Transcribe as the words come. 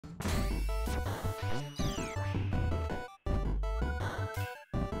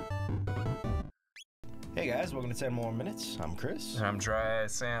Hey guys, welcome to 10 More Minutes. I'm Chris. I'm Dry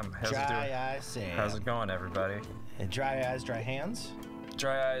Eyes Sam. How's it doing? Dry Eyes Sam. How's it going, everybody? And dry eyes, dry hands.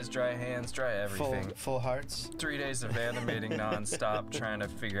 Dry eyes, dry hands, dry everything. Full hearts. 3 days of animating non-stop, trying to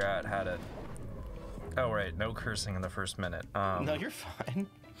figure out how to... Oh, right, no cursing in the first minute. No, you're fine.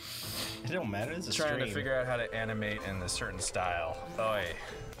 It don't matter. It's a trying stream. to figure out how to animate in a certain style. Oy.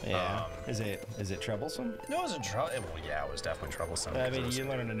 Yeah. Is it troublesome? No, it wasn't trouble. Well, yeah, it was definitely troublesome. I mean, you're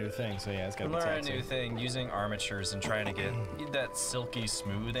learning a new thing, so yeah, it's gotta be learning taxing. a new thing, using armatures and trying to get that silky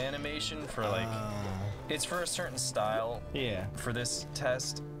smooth animation for like... It's for a certain style. Yeah. For this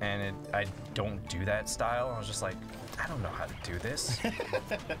test, and I don't do that style. I was just like, I don't know how to do this.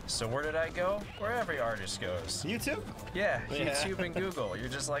 So where did I go? Where every artist goes. YouTube? Yeah, YouTube and Google. You're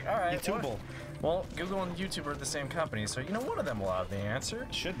just like, all right. YouTubeable. Well, Google and YouTube are the same company, so you know one of them will have the answer.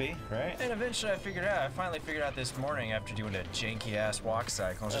 Should be, right? And eventually I finally figured out this morning after doing a janky ass walk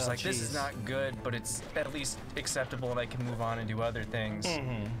cycle. I was just like, this is not good, but it's at least acceptable and I can move on and do other things.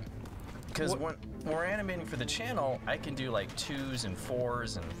 Because when we're animating for the channel, I can do like 2s and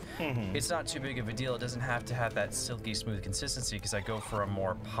 4s, and it's not too big of a deal. It doesn't have to have that silky smooth consistency because I go for a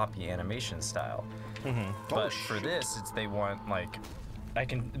more poppy animation style. But for this, they want like,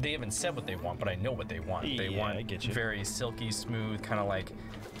 they haven't said what they want, but I know what they want. They want very silky smooth, kind of like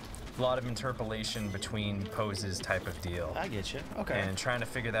a lot of interpolation between poses type of deal. I get you. Okay. And trying to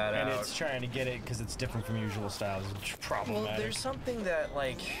figure that out. And it's trying to get it because it's different from usual styles. It's problematic. Well, there's something that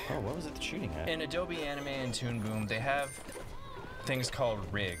like... Oh, what was it shooting at? In Adobe Animate and Toon Boom, they have things called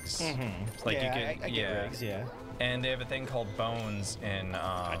rigs. Like I get rigs, yeah. And they have a thing called bones in...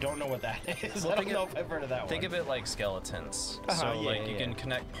 I don't know what that is. Well, I don't know if I've heard of that one. Think of it like skeletons. So you can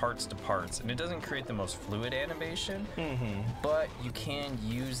connect parts to parts, and it doesn't create the most fluid animation, but you can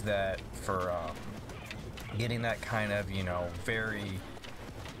use that for getting that kind of, very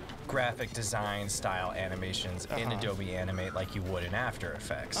graphic design style animations in Adobe Animate like you would in After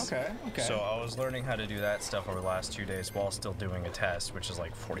Effects. Okay. So I was learning how to do that stuff over the last 2 days while still doing a test, which is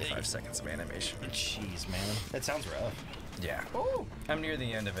like 45 seconds of animation. Jeez, man. That sounds rough. Yeah. Ooh. I'm near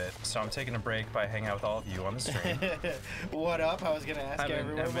the end of it, so I'm taking a break by hanging out with all of you on the stream. What up? I was going to ask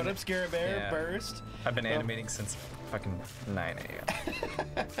everyone. What up, Scare Bear? Burst? I've been animating since fucking 9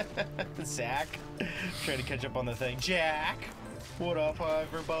 a.m. Zach, trying to catch up on the thing. Jack, what up,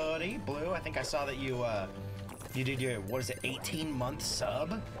 everybody? Blue, I think I saw that you did your, what is it, 18-month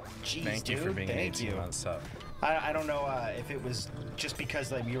sub? Jeez, Thank you for being an 18-month sub. I don't know if it was just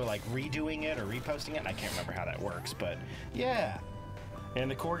because you were like redoing it or reposting it, and I can't remember how that works, but yeah. And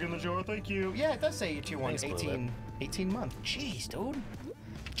the cork in the jar, thank you. Yeah, it does say you 18 month. Jeez, dude.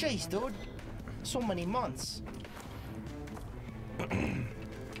 Jeez, dude. So many months.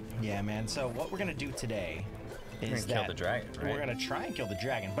 Yeah, man. So what we're gonna do today is kill the dragon, right? We're gonna try and kill the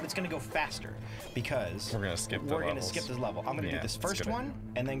dragon, but it's gonna go faster because we're gonna skip this level. I'm gonna do this first one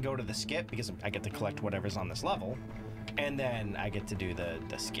and then go to the skip because I get to collect whatever's on this level, and then I get to do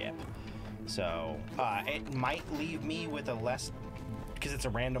the skip. So it might leave me with a less, because it's a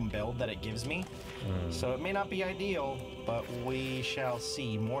random build that it gives me. So it may not be ideal, but we shall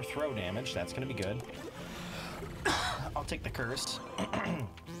see. More throw damage. That's gonna be good. I'll take the curse.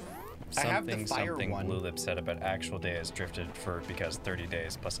 I have the fire one. Blue Lip said about actual day has drifted for because 30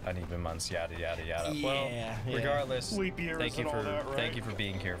 days plus uneven months, yada yada yada. Yeah, well, regardless, leap years thank you and for all that, right? Thank you for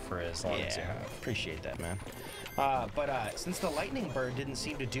being here for as long as you have. Appreciate that, man. But since the lightning bird didn't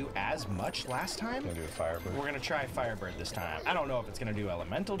seem to do as much last time, we're gonna do a firebird. We're gonna try firebird this time. I don't know if it's gonna do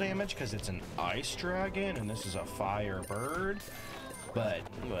elemental damage because it's an ice dragon and this is a firebird, but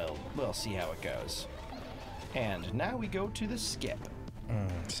we'll see how it goes. And now we go to the skip.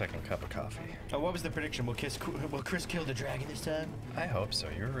 Second cup of coffee. Oh, what was the prediction? Will Chris kill the dragon this time? I hope so.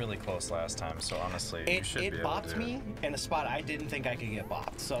 You were really close last time, so honestly, you should be able to. It bopped me in a spot I didn't think I could get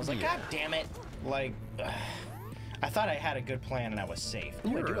bopped. So I was like, God damn it. Like, I thought I had a good plan and I was safe.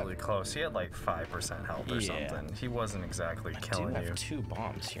 You were really close. He had like 5% health or something. He wasn't exactly killing you. I have 2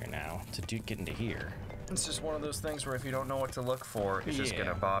 bombs here now to get into here. It's just one of those things where if you don't know what to look for, it's just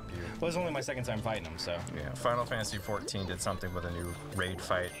gonna bop you. Well, it's only my second time fighting him, so. Yeah, Final Fantasy XIV did something with a new raid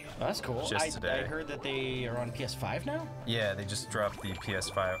fight. Oh, that's cool. Just today. I heard that they are on PS5 now? Yeah, they just dropped the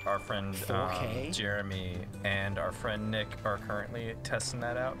PS5. Our friend 4K? Jeremy and our friend Nick are currently testing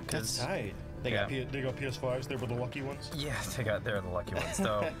that out. That's tight. They got PS5s. They were the lucky ones. Yeah, they're the lucky ones.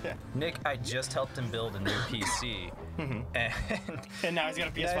 Though Nick, I just helped him build a new PC, and now he's got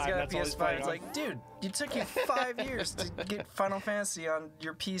a PS5. He's got that's a PS5. It's on. like, dude, it took you 5 years to get Final Fantasy on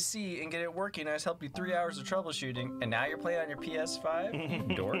your PC and get it working. I just helped you 3 hours of troubleshooting, and now you're playing on your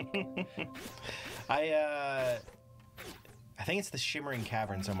PS5. Dork. I think it's the Shimmering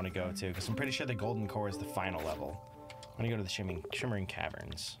Caverns I'm going to go to, because I'm pretty sure the Golden Core is the final level. I'm going to go to the Shimmering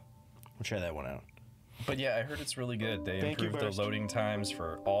Caverns. We'll try that one out. But yeah, I heard it's really good. They improved the loading times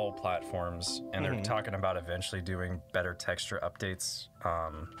for all platforms, and they're talking about eventually doing better texture updates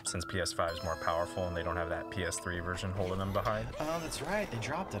since PS5 is more powerful and they don't have that PS3 version holding them behind. Oh, that's right. They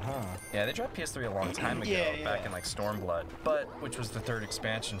dropped it, huh? Yeah, they dropped PS3 a long time ago, back in like Stormblood, which was the 3rd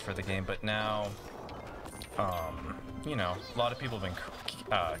expansion for the game. But now, you know, a lot of people have been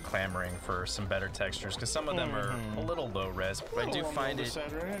clamoring for some better textures because some of them are a little low res. But I do find it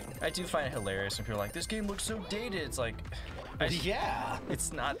hilarious when people are like, "This game looks so dated." It's like, yeah,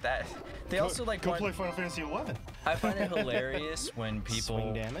 it's not that. They also like go play Final Fantasy 11. I find it hilarious when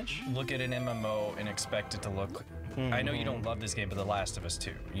people look at an MMO and expect it to look. I know you don't love this game, but The Last of Us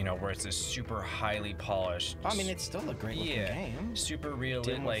 2, you know, where it's this super highly polished. I mean, it's still a great looking game. Super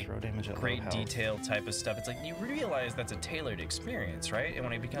realistic, like great detail type of stuff. It's like you realize that's a tailored experience, right? And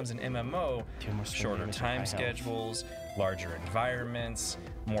when it becomes an MMO, shorter time schedules, larger environments,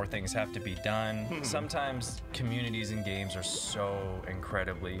 more things have to be done. Sometimes communities in games are so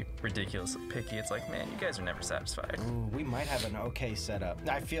incredibly ridiculously picky. It's like, man, you guys are never satisfied. Ooh, we might have an okay setup.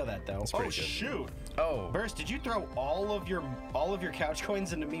 I feel that though. Oh shoot! Oh, Burst, did you throw all of your couch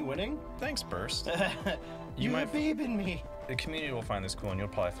coins into me winning? Thanks, Burst. you might babying me. The community will find this cool, and you'll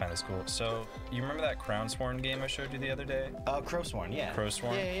probably find this cool. So, you remember that Crownsworn game I showed you the other day? Crowsworn, yeah.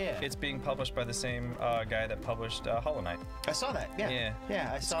 Crowsworn? Yeah. It's being published by the same guy that published Hollow Knight. I saw that, yeah.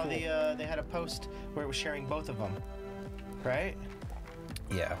 Yeah, I saw cool. they had a post where it was sharing both of them, right?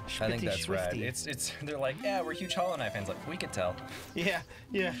 Yeah, I think that's rad. They're like, yeah, we're huge Hollow Knight fans. Like, we could tell. Yeah.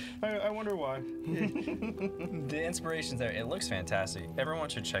 I wonder why. The inspiration's there. It looks fantastic. Everyone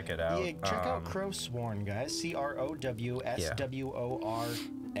should check it out. Yeah, check out Crowsworn, guys. CROWSWORN.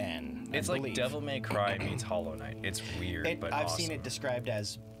 It's like Devil May Cry meets Hollow Knight. It's weird, but I've seen it described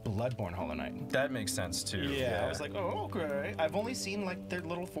as Bloodborne Hollow Knight. That makes sense too. Yeah, I was like, oh, okay. I've only seen like their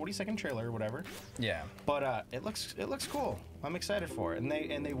little 40-second trailer or whatever. Yeah. But it looks cool. I'm excited for it, and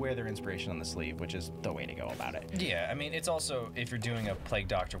they wear their inspiration on the sleeve, which is the way to go about it. Yeah, I mean, it's also, if you're doing a Plague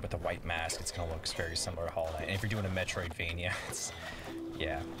Doctor with a white mask, it's gonna look very similar to Hollow Knight. And if you're doing a Metroidvania,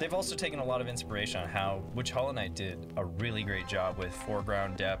 yeah. They've also taken a lot of inspiration on which Hollow Knight did a really great job with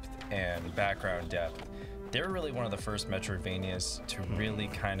foreground depth and background depth. They were really one of the first Metroidvanias to really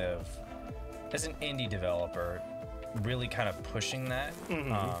kind of, as an indie developer, really kind of pushing that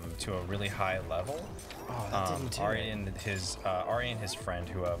to a really high level. Oh, that didn't do Ari and his friend,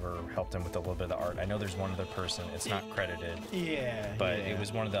 whoever helped him with a little bit of the art. I know there's one other person. It's not credited. Yeah. But it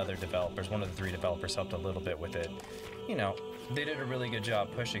was one of the other developers. One of the 3 developers helped a little bit with it. You know, they did a really good job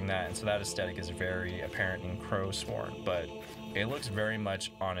pushing that, and so that aesthetic is very apparent in Crowsworn. But it looks very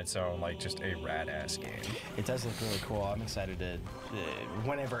much on its own like just a rad-ass game. It does look really cool. I'm excited to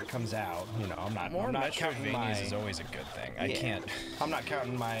whenever it comes out. You know, I'm not counting my. Is always a good thing. I'm not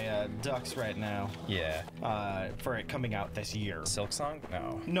counting my ducks right now. Yeah. For it coming out this year. Silksong?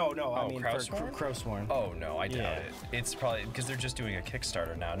 No. No. I mean Crowsworn? for Crowsworn. Oh no, I doubt it. It's probably because they're just doing a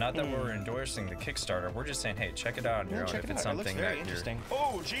Kickstarter now. Not that we're endorsing the Kickstarter. We're just saying, hey, check it out on your own if it's something that you're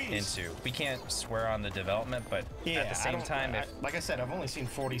into. We can't swear on the development, but at the same time, like I said, I've only seen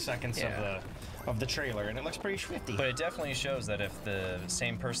 40 seconds of the trailer, and it looks pretty swifty. But it definitely shows that if the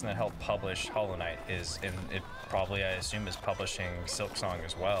same person that helped publish Hollow Knight is, and it probably, I assume, is publishing Silksong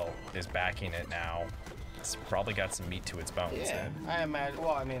as well, is backing it now, it's probably got some meat to its bones. Yeah, I imagine.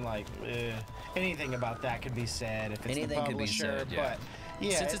 Well, I mean, like, anything about that could be said if it's the publisher, could be said, but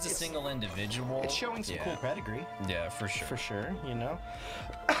yeah, since it's a single individual, it's showing some cool pedigree. Yeah, for sure. For sure, you know.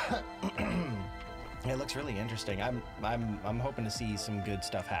 It looks really interesting. I'm hoping to see some good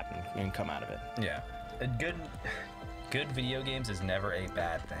stuff happen and come out of it. Yeah, good video games is never a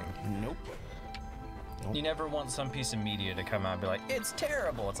bad thing. Nope. You never want some piece of media to come out and be like, it's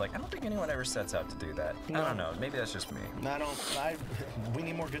terrible. It's like, I don't think anyone ever sets out to do that. No. I don't know. Maybe that's just me. We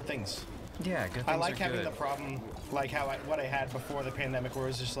need more good things. Yeah, good things I like are having good. the problem, like what I had before the pandemic, where it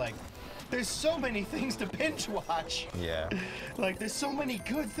was just like, there's so many things to binge watch. Yeah. Like, there's so many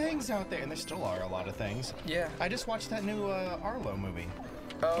good things out there, and there still are a lot of things. Yeah. I just watched that new Arlo movie.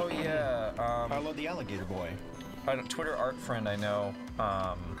 Oh, yeah. Arlo the Alligator Boy. A Twitter art friend I know,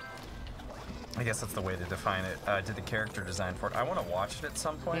 I guess that's the way to define it, did the character design for it. I want to watch it at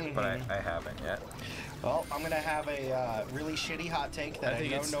some point, but I haven't yet. Well, I'm going to have a really shitty hot take that I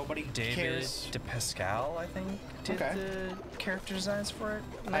know nobody cares. David DePascal, I think, did the character designs for it.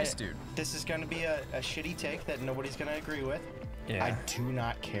 Nice dude. This is going to be a shitty take that nobody's going to agree with. Yeah. I do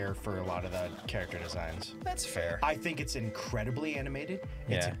not care for a lot of the character designs. That's fair. I think it's incredibly animated.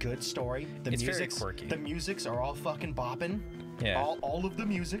 It's a good story. It's very quirky. The musics are all fucking bopping. Yeah. All of the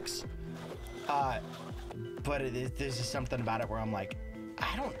musics. But there's just something about it where I'm like,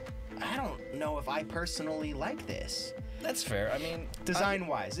 I don't know if I personally like this. That's fair. I mean,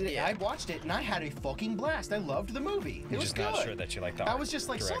 design-wise, I watched it and I had a fucking blast. I loved the movie. It was good. Not sure that you like the I was just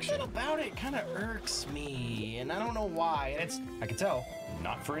like, something about it kind of irks me, and I don't know why. And I can tell,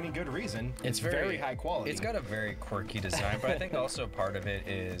 not for any good reason. It's very high quality. It's got a very quirky design, but I think also part of it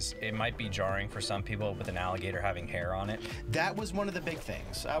is it might be jarring for some people with an alligator having hair on it. That was one of the big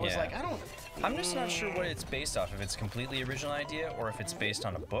things. I was like, I'm just not sure what it's based off. If it's completely original idea or if it's based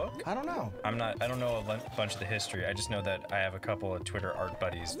on a book. I don't know. I don't know a bunch of the history. I just know that I have a couple of Twitter art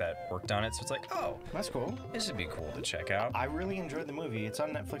buddies that worked on it, so it's like, oh, that's cool. This would be cool to check out. I really enjoyed the movie. It's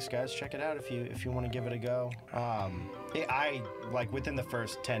on Netflix, guys. Check it out if you want to give it a go. I like within the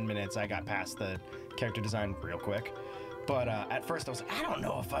first 10 minutes, I got past the character design real quick. But at first, I was like, I don't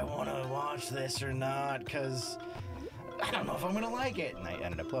know if I want to watch this or not, because I don't know if I'm gonna like it, and I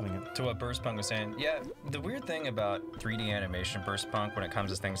ended up loving it. To what Burstpunk was saying, yeah, the weird thing about 3D animation Burstpunk when it comes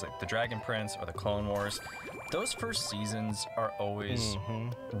to things like the Dragon Prince or the Clone Wars, those first seasons are always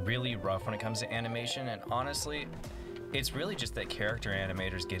really rough when it comes to animation, and honestly, it's really just that character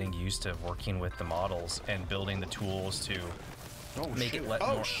animators getting used to working with the models and building the tools to make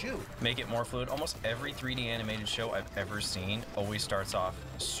it more fluid. Almost every 3D animated show I've ever seen always starts off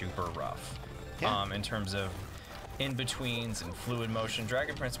super rough. In terms of in-betweens and fluid motion.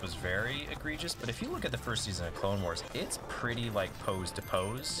 Dragon Prince was very egregious, but if you look at the first season of Clone Wars, it's pretty like pose to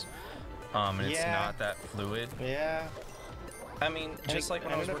pose. And it's not that fluid. Yeah. I mean, just like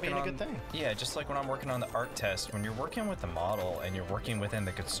when I was working on just like when I'm working on the art test, when you're working with the model and you're working within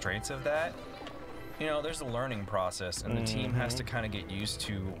the constraints of that, you know, there's a learning process, and the team has to kind of get used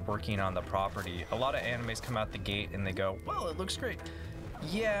to working on the property. A lot of animes come out the gate and they go, well, it looks great.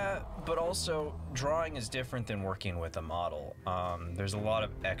 Yeah, but also drawing is different than working with a model. There's a lot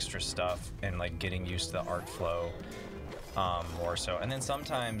of extra stuff and like getting used to the art flow more so. And then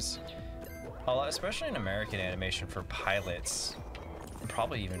sometimes, especially in American animation for pilots,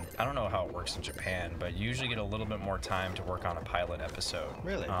 probably even, I don't know how it works in Japan, but you usually get a little bit more time to work on a pilot episode.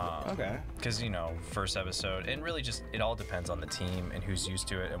 Really? Okay. Because, you know, first episode, and really just, it all depends on the team and who's used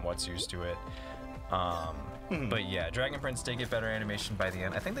to it and what's used to it. But yeah, Dragon Prince did get better animation by the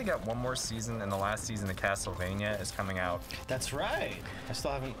end. I think they got one more season, and the last season of Castlevania is coming out. That's right. I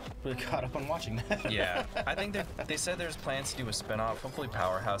still haven't really caught up on watching that. Yeah, I think they said there's plans to do a spin-off. Hopefully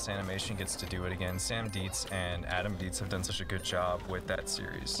Powerhouse Animation gets to do it again. Sam Dietz and Adam Dietz have done such a good job with that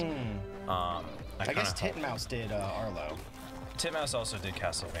series. I guess Titmouse did Arlo. Titmouse also did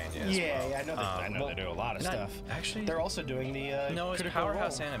Castlevania as well. Yeah, I know they do a lot of stuff. Actually, they're also doing the no, it's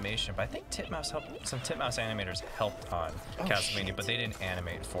Powerhouse Animation, but I think some Titmouse animators helped on Castlevania, but they didn't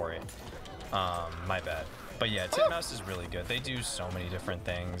animate for it. My bad. But yeah, Titmouse is really good. They do so many different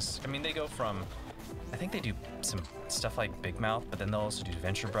things. I mean, they go from, I think they do some stuff like Big Mouth, but then they'll also do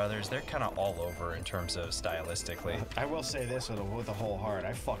Venture Brothers. They're kind of all over in terms of stylistically. I will say this with a whole heart: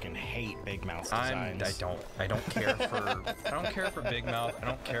 I fucking hate Big Mouth's designs. I don't care for I don't care for Big Mouth. I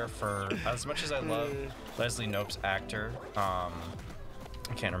don't care for, as much as I love Leslie Knope's actor. I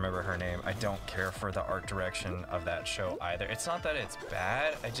can't remember her name. I don't care for the art direction of that show either. It's not that it's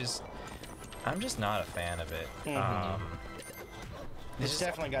bad. I'm just not a fan of it. It's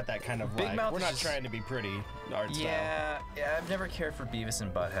definitely got that kind of like, we're not trying to be pretty art style. Yeah, I've never cared for Beavis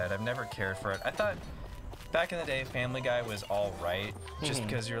and Butthead. I've never cared for it. I thought back in the day, Family Guy was all right, just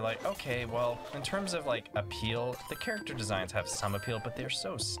because you're like, okay, well, in terms of like appeal, the character designs have some appeal, but they're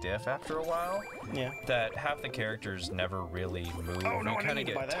so stiff after a while that half the characters never really move. You kind of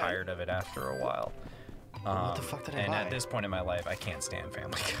get tired of it after a while. What the fuck did I buy? And at this point in my life, I can't stand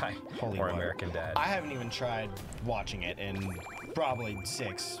Family Guy or American Dad. I haven't even tried watching it in probably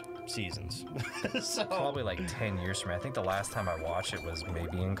 6 seasons. So probably like 10 years from me. I think the last time I watched it was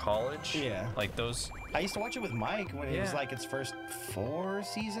maybe in college. Yeah. Like those. I used to watch it with Mike when it was like its first 4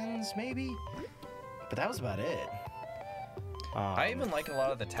 seasons, maybe. But that was about it. I even like a lot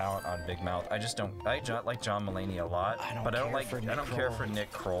of the talent on Big Mouth. I just don't. I like John Mulaney a lot, I don't care for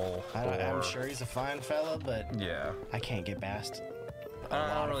Nick Kroll. I'm sure he's a fine fella, but yeah, I can't get past.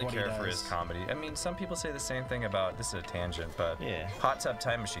 I don't really care for his comedy. I mean, some people say the same thing about, this is a tangent, but Hot Tub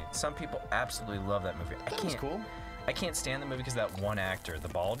Time Machine. Some people absolutely love that movie. That was cool. I can't stand the movie because that one actor, the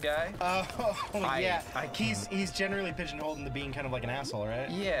bald guy. Yeah. He's generally pigeonholed into being kind of like an asshole, right?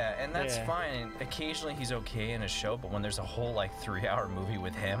 Yeah, and that's fine. Occasionally he's okay in a show, but when there's a whole like 3-hour movie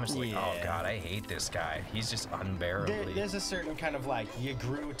with him, it's like, oh god, I hate this guy. He's just unbearably. There's a certain kind of like you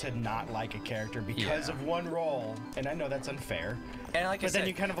grew to not like a character because of one role, and I know that's unfair. And like but then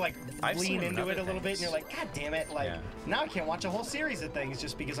you kind of like lean into it a little bit, and you're like, God damn it! Like now I can't watch a whole series of things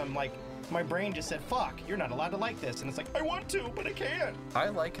just because I'm like, my brain just said, fuck, you're not allowed to like this, and it's like I want to, but I can't. I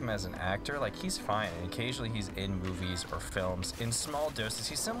like him as an actor. Like he's fine, and occasionally he's in movies or films in small doses.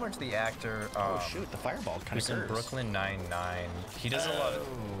 He's similar to the actor. Oh shoot, the fireball kind of. Who's in Brooklyn Nine-Nine. He does a lot of.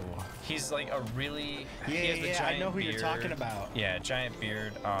 He's like a really. He has the giant I know who beard. you're talking about. Yeah, giant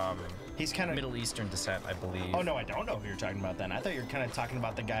beard. He's kind of Middle Eastern descent, I believe. Oh no, I don't know who you're talking about then. I thought you were kind of talking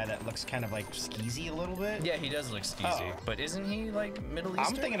about the guy that looks kind of like skeezy a little bit. Yeah, he does look skeezy, but isn't he like Middle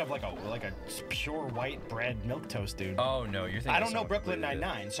Eastern? I'm thinking of like a pure white bread milquetoast dude. Oh no, you're thinking. I don't know Brooklyn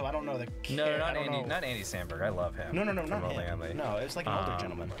Nine-Nine, so I don't know the. No, not Andy Samberg. I love him. No, not him. No, it's like an older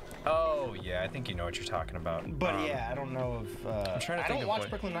gentleman. Oh yeah, I think you know what you're talking about. But yeah, I don't know if. I'm trying to think I don't watch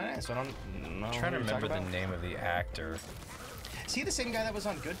Brooklyn Nine-Nine, so I don't know. I'm trying to remember the name of the actor. Is he the same guy that was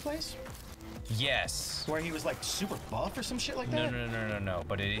on Good Place? Yes. Where he was like super buff or some shit like that? No.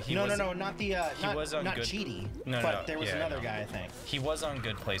 But he no, was. No, not the. He was on not Good. Cheaty. No, but there was another guy, I think. He was on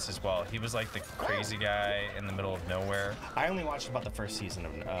Good Place as well. He was like the crazy guy in the middle of nowhere. I only watched about the first season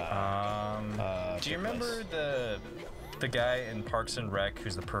of. Do you remember the guy in Parks and Rec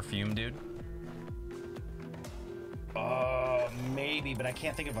who's the perfume dude? Maybe, but I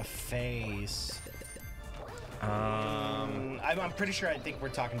can't think of a face. I'm pretty sure I think we're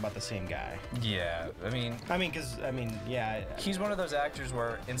talking about the same guy. Yeah, yeah. He's one of those actors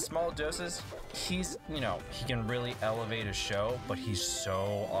where in small doses, he's, he can really elevate a show, but he's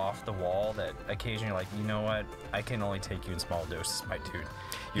so off the wall that occasionally you're like, you know what? I can only take you in small doses, my dude.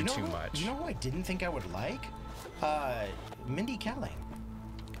 You're too much. You know who I didn't think I would like? Mindy Kaling.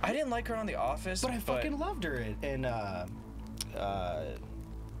 I didn't like her on The Office, but I fucking loved her in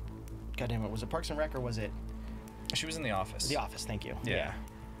goddamn it, was it Parks and Rec or was it? She was in The Office. The Office, thank you. Yeah.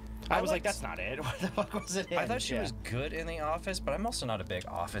 I was like, that's not it. What the fuck was it in? I thought she was good in The Office, but I'm also not a big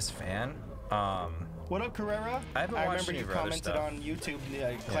Office fan. What up, Carrera? I remember you commented on YouTube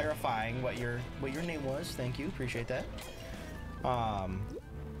clarifying what your name was. Thank you, appreciate that.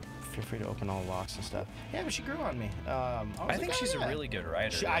 Feel free to open all locks and stuff. Yeah, but she grew on me. I think she's a really good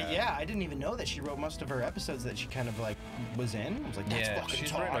writer. I didn't even know that she wrote most of her episodes that she kind of like was in. I was like, that's fucking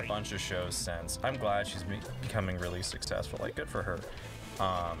she's written a bunch of shows since. I'm glad she's becoming really successful. Like, good for her.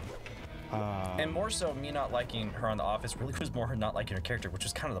 And more so, me not liking her on The Office really was more her not liking her character, which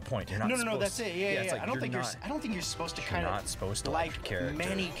was kind of the point. You're not no, that's it. Yeah. Like, I don't think you're supposed to kind of like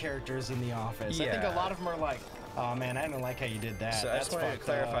many characters in The Office. Yeah. I think a lot of them are like, oh man, I didn't like how you did that. So I just wanted to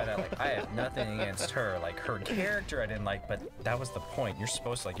clarify that. Like, I have nothing against her. Like, her character I didn't like, but that was the point. You're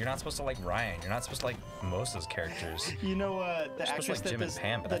supposed to like. You're not supposed to like Ryan. You're not supposed to like most of those characters. You know, the actress like Jim and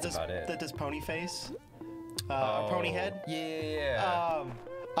Pam, but that's about it. That does Pony Face, Pony Head. Yeah.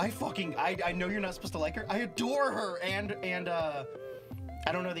 I know you're not supposed to like her. I adore her, and I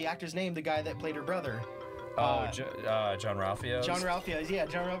don't know the actor's name. The guy that played her brother. John Ralphio. John Ralphio's.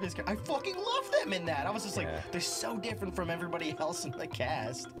 I fucking love them in that. I was just like, they're so different from everybody else in the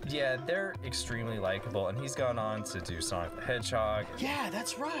cast. Yeah, they're extremely likable, and he's gone on to do Sonic the Hedgehog. Yeah,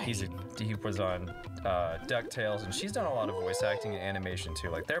 that's right. He was on DuckTales, and she's done a lot of voice acting and animation too.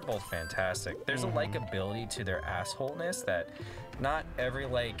 Like, they're both fantastic. There's a likability to their assholeness that not every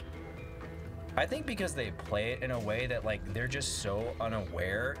I think because they play it in a way that like they're just so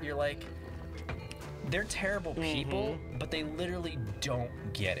unaware. You're like, they're terrible people, but they literally don't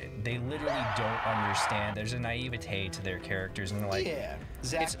get it. They literally don't understand. There's a naivete to their characters, and they're like,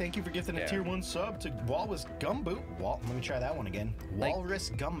 Zach, thank you for gifting a tier 1 sub to Walrus Gumboot. Let me try that one again.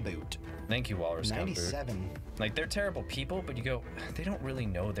 Walrus Gumboot. Thank you, Walrus 97. Gumboot. Like, they're terrible people, but you go, they don't really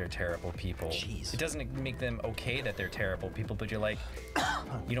know they're terrible people. Jeez. It doesn't make them okay that they're terrible people, but you're like,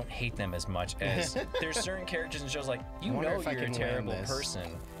 you don't hate them as much as there's certain characters in shows like, you know you're a terrible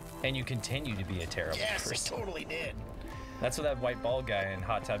person. And you continue to be a terrible person. Yes, I totally did. That's what that white bald guy in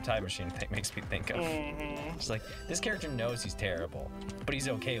Hot Tub Time Machine makes me think of. It's like, this character knows he's terrible, but he's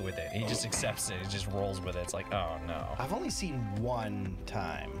okay with it. He just accepts it. He just rolls with it. It's like, oh no. I've only seen one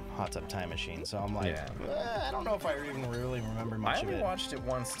time Hot Tub Time Machine, so I'm like, I don't know if I even really remember much of it. I only watched it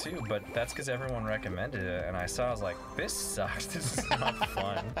once too, but that's because everyone recommended it, and I saw, I was like, this sucks. This is not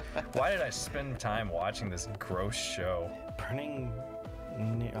fun. Why did I spend time watching this gross show?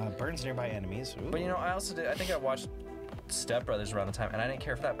 Burns nearby enemies. Ooh. But I also did. I think I watched Step Brothers around the time, and I didn't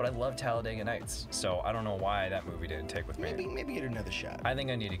care for that, but I love Talladega Nights. So I don't know why that movie didn't take with me. Maybe get another shot. I think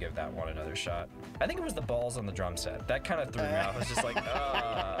I need to give that one another shot. I think it was the balls on the drum set. That kind of threw me off. I was just like,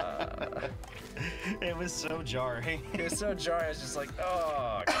 It was so jarring. It was so jarring. I was just like,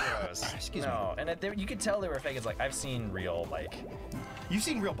 oh, gross. Excuse me. And you could tell they were fake. It's like, I've seen real, like... You've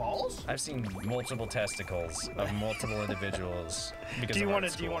seen real balls? I've seen multiple testicles of multiple individuals because do you want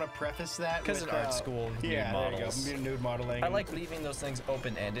to preface that? Because in art school, yeah, nude models. there you go. Nude modeling. I like leaving those things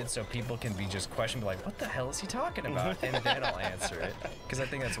open-ended so people can be just questioned, like, what the hell is he talking about? And then I'll answer it because I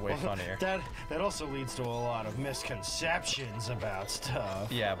think that's way funnier. That also leads to a lot of misconceptions about stuff.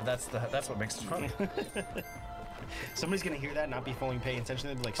 Yeah, but that's what makes it funny. Somebody's gonna hear that and not be fully paying attention.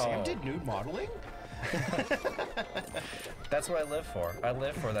 They'll be like, Sam did nude modeling? That's what I live for. I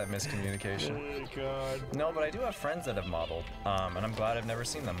live for that miscommunication. Oh, God. No, but I do have friends that have modeled, and I'm glad I've never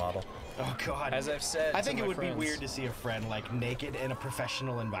seen them model. Oh, God. As I've said, I think it would be weird to see a friend, like, naked in a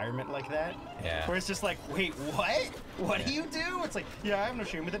professional environment like that. Yeah. Where it's just like, wait, what? What do you do? It's like, yeah, I have no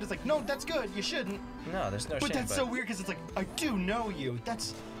shame with it. It's like, no, that's good. You shouldn't. No, there's no shame. But that's so weird because it's like, I do know you.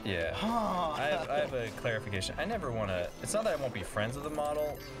 That's... Yeah. I have a clarification. I never want to... It's not that I won't be friends with the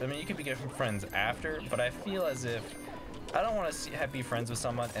model. I mean, you could be getting friends after, but I feel as if... I don't want to be friends with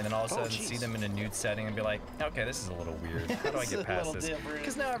someone and then all of a sudden see them in a nude setting and be like, okay, this is a little weird. How do I get past this?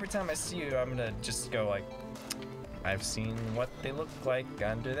 Because now every time I see you, I'm going to just go like, I've seen what they look like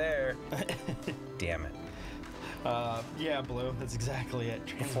under there. Damn it. Yeah, Blue. That's exactly it.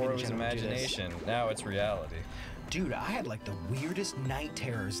 Before it was imagination, now it's reality. Dude, I had like the weirdest night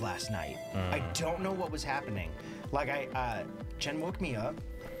terrors last night. I don't know what was happening. Like Jen woke me up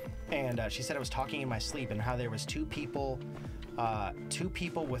and she said I was talking in my sleep and how there was two people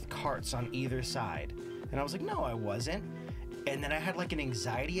with carts on either side. And I was like, no, I wasn't. And then I had like an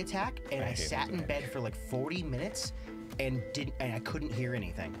anxiety attack and I sat in bed for like 40 minutes and I couldn't hear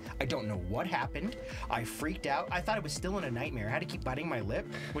anything. I don't know what happened. I freaked out. I thought I was still in a nightmare. I had to keep biting my lip,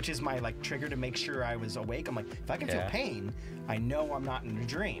 which is my like trigger to make sure I was awake. I'm like, if I can feel pain, I know I'm not in a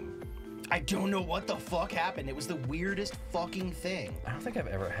dream. I don't know what the fuck happened. It was the weirdest fucking thing. I don't think I've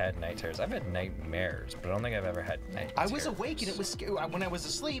ever had night terrors. I've had nightmares, but I don't think I've ever had night terrors. I was awake and it was scary. When I was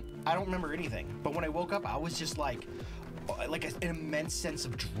asleep, I don't remember anything. But when I woke up, I was just like an immense sense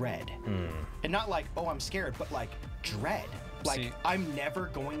of dread. And not like, oh, I'm scared, but like dread. Like, I'm never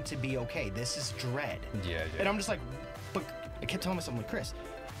going to be okay. This is dread. Yeah. And I'm just like, but I kept telling myself, like, Chris,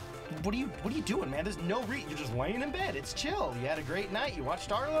 what are you doing, man? There's no reason. You're just laying in bed. It's chill. You had a great night. You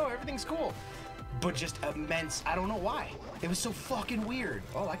watched Arlo. Everything's cool. But just immense. I don't know why. It was so fucking weird.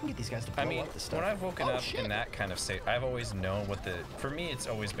 Oh, I can get these guys to blow up the stuff. When I've woken up in that kind of state, I've always known for me, it's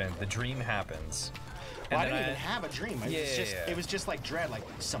always been the dream happens. Well, I didn't even have a dream. It was just like dread, like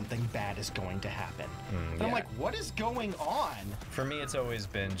something bad is going to happen. And I'm like, what is going on? For me, it's always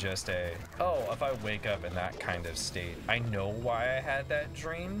been just if I wake up in that kind of state, I know why I had that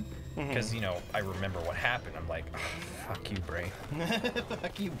dream. Because, I remember what happened. I'm like, oh, fuck you, brain.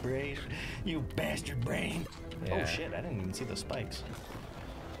 Fuck you, brain. You bastard brain. Yeah. Oh, shit. I didn't even see those spikes.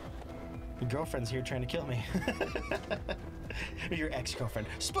 Your girlfriend's here trying to kill me. Your ex-girlfriend.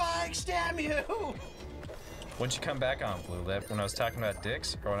 Spikes, damn you! When'd you come back on, Blue Lip? When I was talking about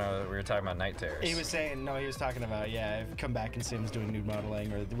dicks, or when we were talking about night terrors? He was saying, no, he was talking about, I've come back and Sim's doing nude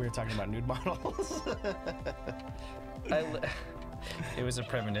modeling, or we were talking about nude models. It was a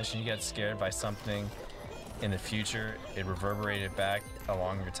premonition. You got scared by something in the future. It reverberated back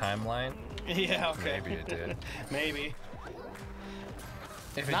along your timeline. Yeah, okay. Maybe it did. Maybe.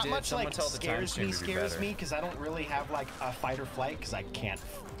 If it Not did, much someone like tell the scares me because I don't really have like a fight or flight because I can't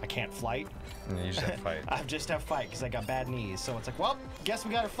flight. You just have fight. I just have fight because I got bad knees. So it's like, well, guess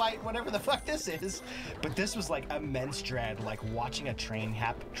we gotta fight whatever the fuck this is. But this was like immense dread, like watching a train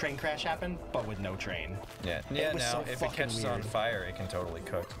crash happen, but with no train. Yeah. If it catches on fire, it can totally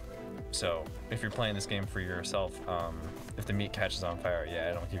cook. So if you're playing this game for yourself, if the meat catches on fire,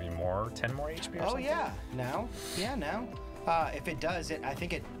 it'll give you 10 more HP or something. Oh yeah, now. If it does, I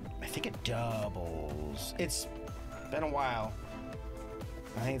think it doubles. It's been a while.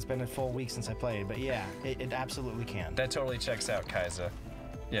 I think it's been a full week since I played, but yeah, it absolutely can. That totally checks out, Kaiza.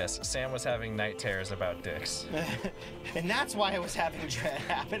 Yes, Sam was having night terrors about dicks. And that's why I was having dread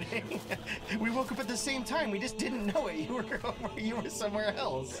happening. We woke up at the same time. We just didn't know it. You were somewhere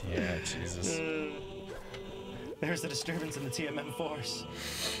else. Yeah, Jesus. There's the disturbance in the TMM force.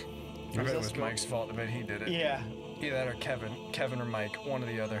 I bet it was Mike's fault. I bet he did it. Yeah. Either that or Kevin or Mike, one or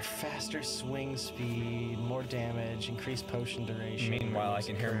the other. Faster swing speed, more damage, increased potion duration. Meanwhile, I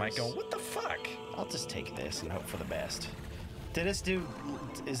can hear Mike go, what the fuck? I'll just take this and hope for the best.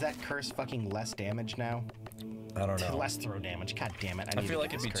 Is that curse fucking less damage now? I don't know. Less throw damage. God damn it. I feel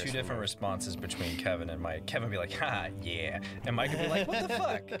like it'd be two different responses between Kevin and Mike. Kevin would be like, ha, yeah. And Mike would be like, what the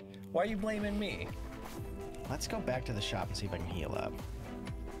fuck? Why are you blaming me? Let's go back to the shop and see if I can heal up.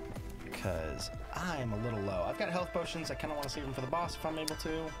 Because I'm a little low. I've got health potions. I kind of want to save them for the boss if I'm able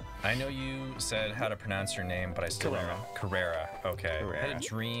to. I know you said how to pronounce your name, but I still don't know. Carrera. Okay. Carrera. I had a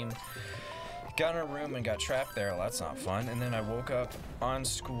dream. Got in a room and got trapped there. Well, that's not fun. And then I woke up in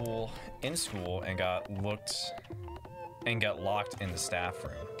school, and got locked in the staff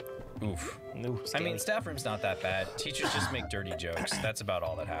room. Oof. I mean, staff room's not that bad. Teachers just make dirty jokes. That's about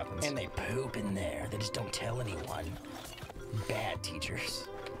all that happens. And they poop in there. They just don't tell anyone. Bad teachers.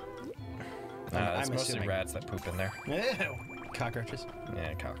 It's mostly rats that poop in there. Ew. Cockroaches.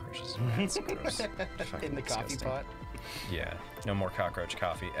 Yeah, cockroaches. It's gross. In the coffee pot. Yeah, no more cockroach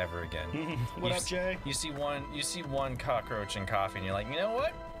coffee ever again. What up, Jay? You see one cockroach in coffee, and you're like, you know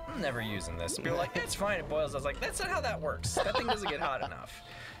what? I'm never using this. People are like, it's fine, it boils. I was like, that's not how that works. That thing doesn't get hot enough.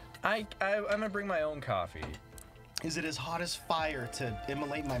 I'm gonna bring my own coffee. Is it as hot as fire to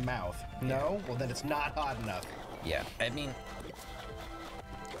immolate my mouth? No? Well, then it's not hot enough. Yeah, I mean,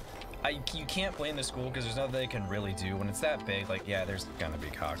 you can't blame the school because there's nothing they can really do. When it's that big, like, yeah, there's gonna be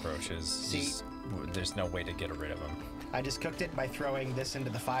cockroaches. See, there's no way to get rid of them. I just cooked it by throwing this into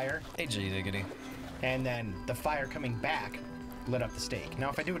the fire. Hey, G-diggity. And then the fire coming back lit up the steak. Now,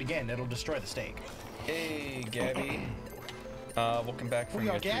 if I do it again, it'll destroy the steak. Hey, Gabby. Welcome back from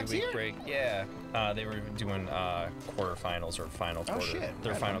your 3-week break. Yeah, they were doing quarterfinals or final quarter. Oh, shit.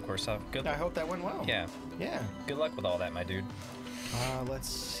 Their final course stuff. Good. I hope that went well. Yeah. Yeah. Good luck with all that, my dude. Let's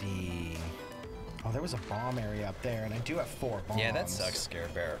see. Oh, there was a bomb area up there, and I do have 4 bombs. Yeah, that sucks, Scare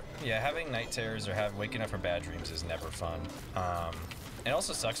Bear. Yeah, having night terrors or waking up from bad dreams is never fun. It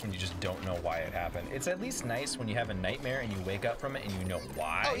also sucks when you just don't know why it happened. It's at least nice when you have a nightmare and you wake up from it and you know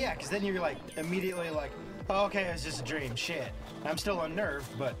why. Oh, yeah, because then you're like immediately like, oh, okay, it was just a dream. Shit. I'm still unnerved,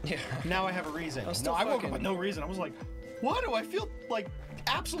 but now I have a reason. No, I woke up with no reason. I was like, why do I feel like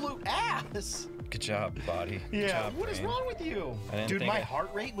absolute ass? Good job, body. Good job, what is wrong with you? Dude, my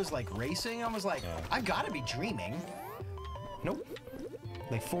heart rate was like racing. I was like, I gotta be dreaming. Nope.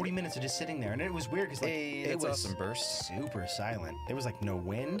 Like 40 minutes of just sitting there, and it was weird because like it was awesome burst. Super silent. There was like no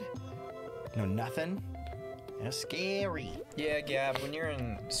wind, no nothing. It was scary. Yeah, Gab, when you're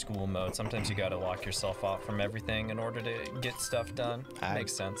in school mode, sometimes you gotta lock yourself off from everything in order to get stuff done.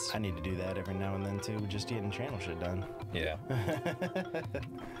 Makes sense. I need to do that every now and then too, just getting channel shit done. Yeah.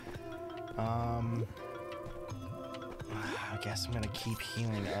 I guess I'm gonna keep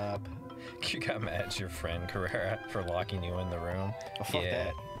healing up. You got mad at your friend Carrera for locking you in the room. Oh, fuck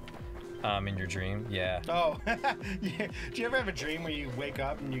that. In your dream, yeah. Oh, yeah. Do you ever have a dream where you wake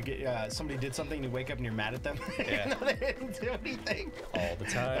up and you get somebody did something and you wake up and you're mad at them? Yeah. Even though they didn't do anything. All the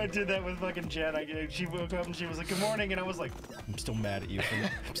time. I did that with fucking Jen. She woke up and she was like, "Good morning," and I was like, "I'm still mad at you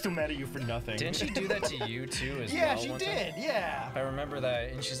for nothing." Didn't she do that to you too as well? Yeah, she did. Yeah. I remember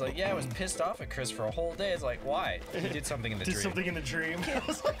that, and she's like, "Yeah, I was pissed off at Chris for a whole day." It's like, why? He did something in the dream. Did something in the dream. I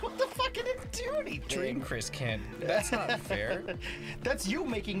was like, "What the fuck? I didn't do anything." Dream Chris can't. That's not fair. That's you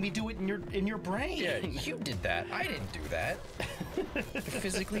making me do it in your brain. Yeah, you did that. I didn't do that. I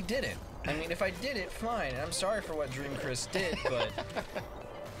physically did it. I mean, if I did it, fine. I'm sorry for what Dream Chris did, but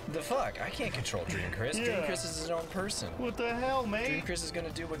the fuck? I can't control Dream Chris. Yeah. Dream Chris is his own person. What the hell, mate? Dream Chris is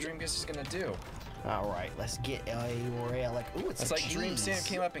gonna do what Dream Chris is gonna do. All right, let's get like, ooh, it's like cheese. Dream Sam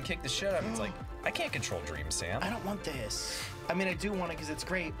came up and kicked the shit out of me. It's like, I can't control Dream Sam. I don't want this. I mean, I do want it because it's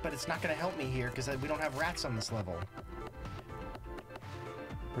great, but it's not gonna help me here because we don't have rats on this level.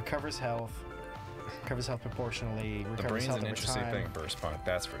 Recovers health. Recovers health proportionally. The brain's an interesting thing, Burst Punk,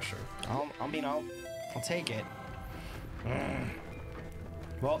 that's for sure. I'll take it.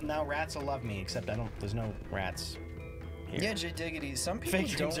 Well, now rats will love me, except there's no rats here. Yeah, J Diggity, some people Fake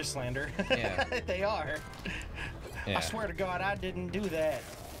dreams are slander. Yeah. They are. Yeah. I swear to God, I didn't do that.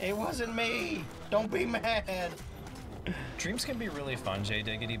 It wasn't me. Don't be mad. Dreams can be really fun, J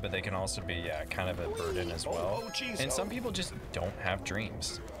Diggity, but they can also be kind of a burden as well. And some people just don't have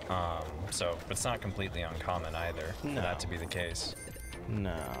dreams. So it's not completely uncommon either for that to be the case.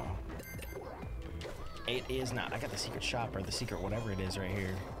 No. It is not. I got the secret shop or the secret whatever it is right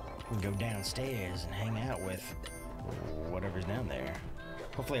here. We can go downstairs and hang out with whatever's down there.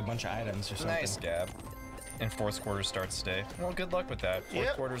 Hopefully a bunch of items or something. Nice, Gab. And fourth quarter starts today. Well, good luck with that.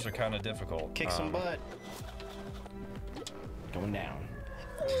 Fourth quarters are kind of difficult. Kick some butt. Going down.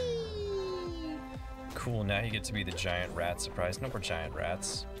 Cool, now you get to be the giant rat surprise. No more giant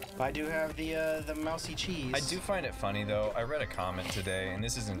rats. I do have the mousy cheese. I do find it funny though. I read a comment today, and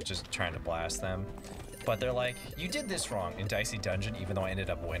this isn't just trying to blast them, But they're like, you did this wrong in Dicey Dungeon, even though I ended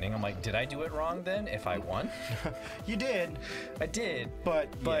up winning. I'm like, did I do it wrong then if I won? You did. I did. But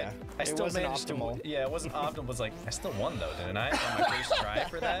yeah, I still wasn't managed optimal. to. Yeah, it wasn't optimal. It was like, I still won though, didn't I? On my first try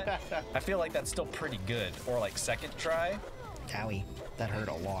for that. I feel like that's still pretty good. Or like second try. Owie, that hurt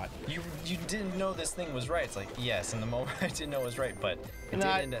a lot. You didn't know this thing was right. It's like, yes, in the moment I didn't know it was right, but it did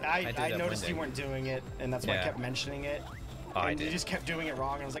end up, I noticed you weren't doing it, and that's why I kept mentioning it. I and did. you just kept doing it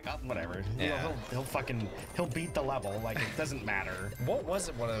wrong, and I was like, oh, whatever. Yeah. You know, he'll beat the level. Like, it doesn't matter. What was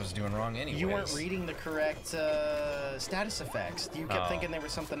it? What I was doing wrong anyways? You weren't reading the correct status effects. You kept thinking they were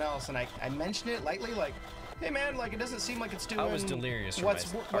something else, and I mentioned it lightly, like, hey man, like it doesn't seem like it's doing. I was delirious. For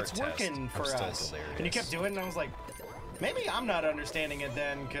what's my art working test. for us? Delirious. And you kept doing it, and I was like, maybe I'm not understanding it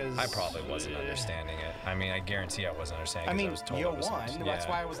then, because I probably wasn't understanding it. I mean, I guarantee I wasn't understanding. I mean, I was told you it was won. That's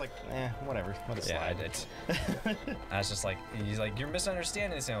why I was like, whatever. Let it slide. I was just like, he's like, you're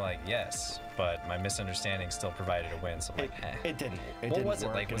misunderstanding this, and I'm like, yes, but my misunderstanding still provided a win. So I'm like, it didn't. What was it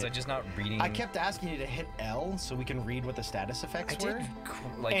like? Was I just not reading? I kept asking you to hit L so we can read what the status effects were. I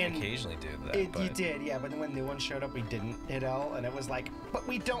did, like, occasionally do that. You did, yeah. But then when new ones showed up, we didn't hit L, and it was like, but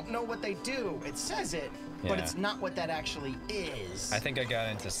we don't know what they do. It says it, but it's not what that actually is. I think I got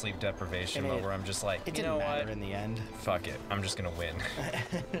into sleep deprivation mode where I'm just like, it didn't matter in the end. Fuck it, I'm just gonna win.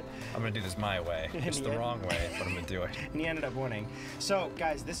 I'm gonna do this my way. It's the wrong way, but I'm gonna do it. And you ended up winning. So,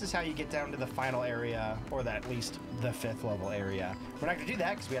 guys, this is how you get down to the final area, or at least the 5th level area. We're not gonna do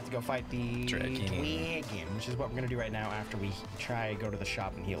that because we have to go fight the dragon, which is what we're gonna do right now after we go to the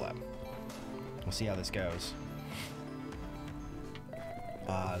shop and heal up. We'll see how this goes.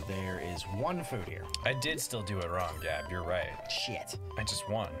 There is one food here. I did still do it wrong, Gab. You're right. Shit. I just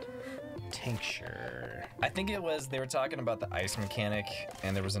won. Tincture. I think it was, they were talking about the ice mechanic,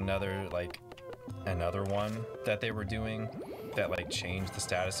 and there was another one that they were doing that like changed the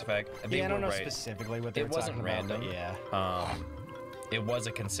status effect. I don't know specifically what they were talking about. It wasn't random. It was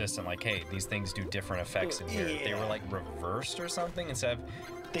a consistent, like, hey, these things do different effects in here. They were like reversed or something instead of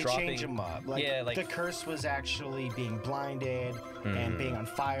they change them up. Like, the curse was actually being blinded, and being on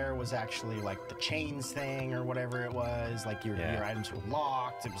fire was actually like the chains thing or whatever it was. Like your items were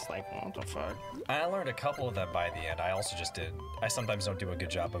locked. It was like, what the fuck? I learned a couple of them by the end. I also just did. I sometimes don't do a good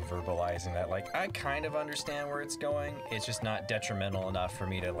job of verbalizing that. Like, I kind of understand where it's going. It's just not detrimental enough for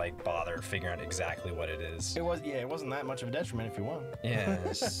me to like bother figuring out exactly what it is. It wasn't that much of a detriment if you won. Yeah,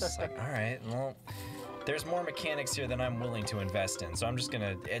 it's just like, all right, well. There's more mechanics here than I'm willing to invest in, so I'm just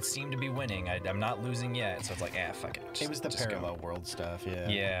gonna. It seemed to be winning. I'm not losing yet, so it's like, fuck it. It was the parallel world stuff, yeah.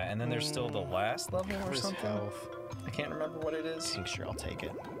 Yeah, and then there's still the last level or something. Health. I can't remember what it is. I think sure I'll take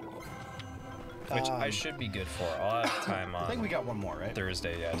it. Which I should be good for. I'll have time on. I think we got one more, right?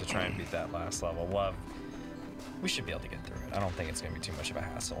 Thursday, to try and beat that last level. We should be able to get through it. I don't think it's going to be too much of a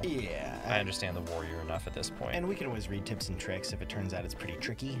hassle. Yeah. I understand the warrior enough at this point. And we can always read tips and tricks if it turns out it's pretty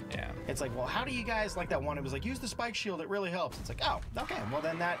tricky. Yeah. It's like, well, how do you guys, like that one, it was like, use the spike shield, it really helps. It's like, oh, okay, well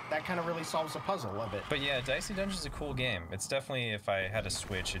then that kind of really solves the puzzle of it. But yeah, Dicey Dungeon's a cool game. It's definitely, if I had a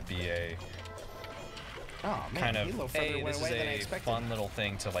Switch, it'd be a kind of, hey, this is a fun little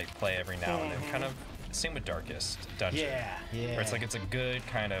thing to like play every now and then. Kind of, same with Darkest Dungeon. Yeah. Where it's like, it's a good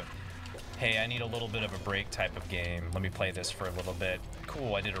kind of, hey, I need a little bit of a break type of game. Let me play this for a little bit.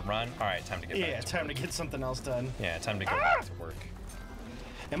 Cool, I did a run. All right, time to get back to work. Yeah, time to get something else done. Yeah, time to go back to work.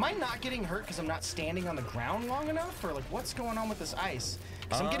 Am I not getting hurt because I'm not standing on the ground long enough? Or like, what's going on with this ice?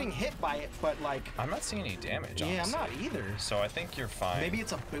 Because I'm getting hit by it, but like... I'm not seeing any damage, honestly. Yeah, I'm not either. So I think you're fine. Maybe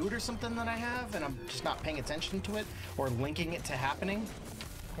it's a boot or something that I have, and I'm just not paying attention to it, or linking it to happening.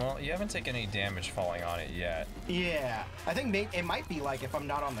 Well, you haven't taken any damage falling on it yet. Yeah, I think it might be like if I'm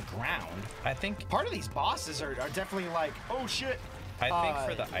not on the ground. I think part of these bosses are definitely like, oh shit. I think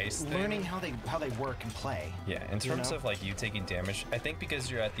for the ice thing, learning how they work and play. Yeah, in terms of like you taking damage, I think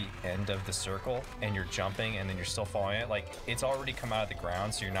because you're at the end of the circle and you're jumping and then you're still falling it, like it's already come out of the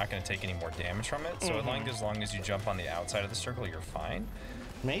ground, so you're not going to take any more damage from it. So as long as you jump on the outside of the circle, you're fine.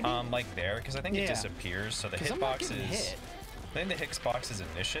 Maybe. Like there, because I think it disappears. So the hitbox is. I think the hitbox is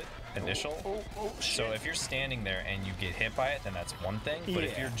initial. So if you're standing there and you get hit by it, then that's one thing. But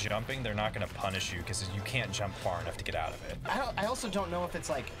if you're jumping, they're not going to punish you because you can't jump far enough to get out of it. I also don't know if it's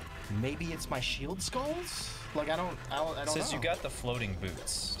like, maybe it's my shield skulls? Like, I don't know. It says you got the floating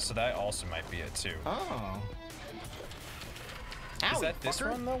boots, so that also might be it too. Oh. Is that this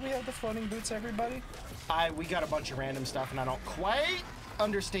one though? We have the floating boots, everybody? We got a bunch of random stuff and I don't quite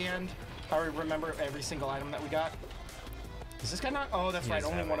understand or remember every single item that we got. Is this guy not? Oh, that's right.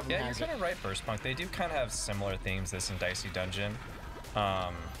 Only one of them has it. Yeah, you're kind of right, Burstpunk. They do kind of have similar themes, this and Dicey Dungeon,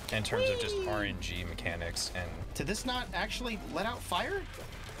 in terms of just RNG mechanics. And did this not actually let out fire?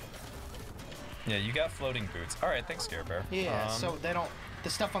 Yeah, you got floating boots. All right, thanks, Scare Bear. Yeah, so they don't. The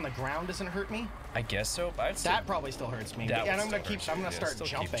stuff on the ground doesn't hurt me. I guess so. But that probably still hurts me. That And I'm gonna start still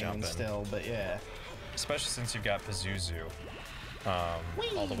jumping still. But yeah. Especially since you've got Pazuzu,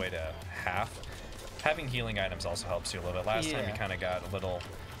 all the way to half. Having healing items also helps you a little bit. Last time you kind of got a little.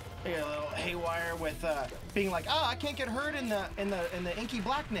 Yeah, a little haywire with being like, oh, I can't get hurt in the inky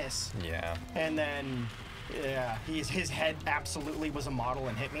blackness. Yeah. And then, yeah, his head absolutely was a model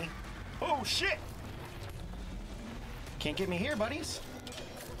and hit me. Oh shit! Can't get me here, buddies.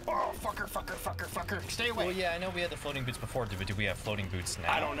 Oh, fucker. Stay away. Well, yeah, I know we had the floating boots before, but do we have floating boots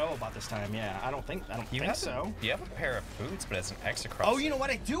now? I don't know about this time, yeah. I don't think so. You have a pair of boots, but it's an X across. Oh, you know what?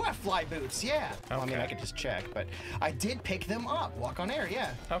 I do have fly boots, yeah. Okay. Well, I mean, I could just check, but I did pick them up. Walk on air,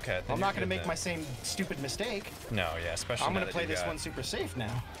 yeah. Okay. I'm not going to make my same stupid mistake. No, yeah, especially I'm going to play this one super safe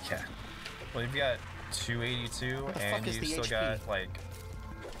now. Yeah. Well, you've got 282, and you've still got, like...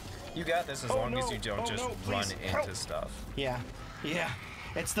 You got this as long as you don't just run into stuff. Yeah. Yeah.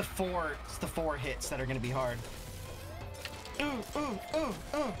 It's the four hits that are gonna be hard. Ooh.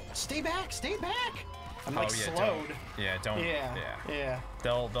 Stay back. I'm like slowed. Don't. Yeah.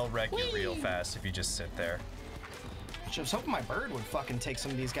 They'll wreck you real fast if you just sit there. I was hoping my bird would fucking take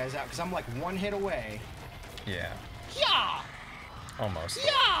some of these guys out because I'm like one hit away. Yeah. Yeah. Almost.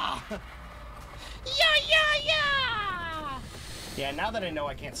 Yeah. Yeah, now that I know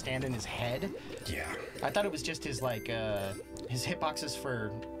I can't stand in his head. Yeah. I thought it was just his like his hitboxes for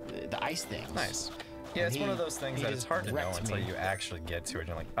the ice things. Nice. Yeah, it's one of those things that it's hard to know until you actually get to it.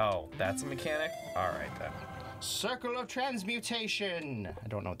 You're like, oh, that's a mechanic? All right, then. Circle of Transmutation. I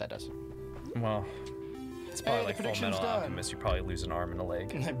don't know what that does. Well, it's probably like Full Metal Alchemist. You probably lose an arm and a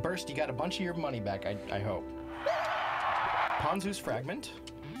leg. Burst, you got a bunch of your money back, I hope. Ponzu's Fragment.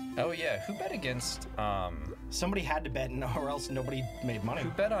 Oh, yeah. Who bet against... Somebody had to bet, or else nobody made money. Who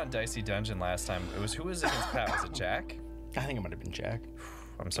bet on Dicey Dungeon last time? Who was against Pat? Was it Jack? I think it might have been Jack.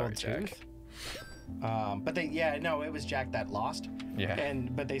 I'm sorry, Jack. But it was Jack that lost. Yeah.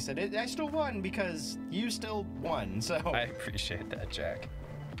 But they said, I still won because you still won, so. I appreciate that, Jack.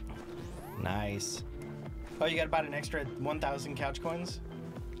 Nice. Oh, you got about an extra 1,000 couch coins?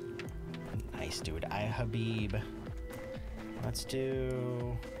 Nice, dude. Habib. Let's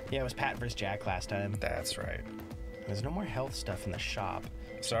do... Yeah, it was Pat versus Jack last time. That's right. There's no more health stuff in the shop.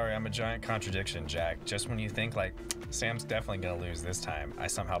 Sorry, I'm a giant contradiction, Jack. Just when you think, like, Sam's definitely gonna lose this time, I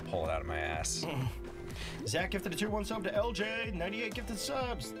somehow pull it out of my ass. Zach gifted a tier 1 sub to LJ. 98 gifted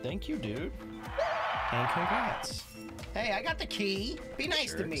subs. Thank you, dude. And congrats. Hey, I got the key. Be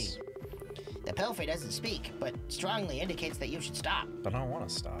nice to me. The Pilfer doesn't speak, but strongly indicates that you should stop. But I don't want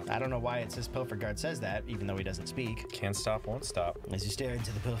to stop. I don't know why it says Pilfer Guard says that, even though he doesn't speak. Can't stop, won't stop. As you stare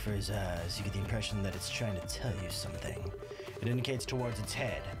into the Pilfer's eyes, you get the impression that it's trying to tell you something. It indicates towards its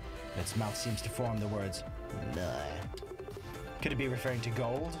head, and its mouth seems to form the words, nah. Could it be referring to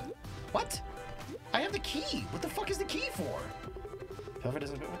gold? What? I have the key. What the fuck is the key for? Pilfer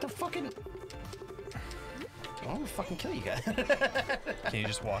doesn't... What the fucking... I'm gonna fucking kill you guys. Can you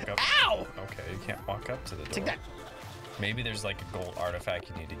just walk up? Ow! Okay, you can't walk up to the door. Take that. Maybe there's like a gold artifact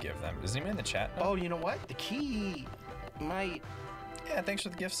you need to give them. Is anyone in the chat now? Oh, you know what? The key might... Yeah, thanks for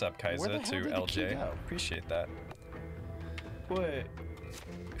the gift sub, Kaiser, to LJ. Appreciate that. What?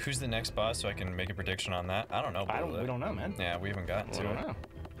 Who's the next boss so I can make a prediction on that? I don't know. We don't know, man. Yeah, we haven't gotten to it. I don't know.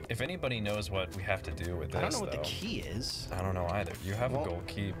 If anybody knows what we have to do with this, I don't know what the key is. I don't know either. You have a gold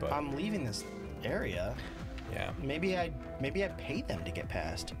key, but... I'm leaving this area. Yeah. Maybe I pay them to get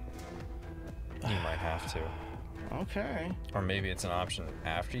past. You might have to. Okay. Or maybe it's an option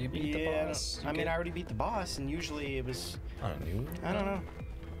after you beat the boss. I mean, I already beat the boss, and usually it was... On a new? I don't know.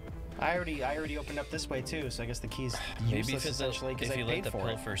 I already opened up this way too, so I guess the key's useless essentially because I paid for it. If you let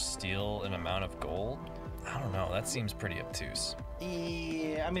the Pilfer steal an amount of gold, I don't know. That seems pretty obtuse.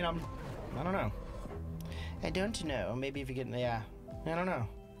 Yeah, I mean, I don't know. I don't know. Maybe if you get... Yeah. I don't know.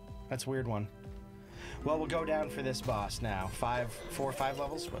 That's a weird one. Well, we'll go down for this boss now. 5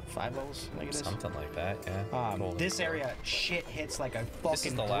 levels? What, 5 levels? I think it is? Something like that, yeah. This area, shit hits like a fucking This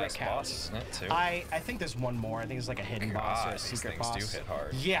is the last boss, isn't it, too? I think there's one more. I think it's like a hidden boss or a secret boss. These things do hit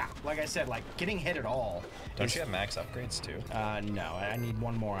hard. Yeah, like I said, like getting hit at all. Don't you have max upgrades, too? No, I need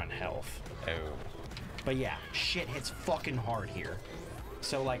one more on health. Oh. But yeah, shit hits fucking hard here.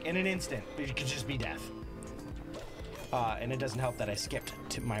 So like in an instant, it could just be death. And it doesn't help that I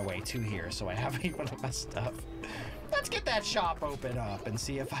skipped my way to here, so I have even of my stuff. Let's get that shop open up and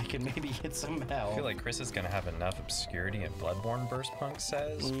see if I can maybe get some help. I feel like Chris is going to have enough obscurity in Bloodborne, Burstpunk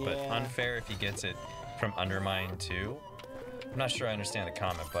says, but unfair if he gets it from UnderMine too. I'm not sure I understand the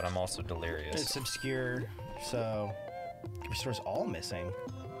comment, but I'm also delirious. It's obscure, so... Restore's all missing.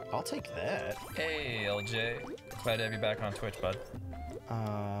 I'll take that. Hey, LJ. Glad to have you back on Twitch, bud.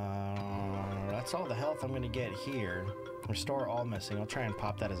 That's all the health I'm gonna get here. Restore all missing. I'll try and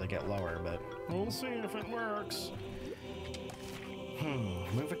pop that as I get lower, but we'll see if it works.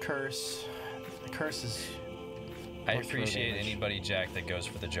 Move a curse. The curse is... I appreciate anybody, Jack, that goes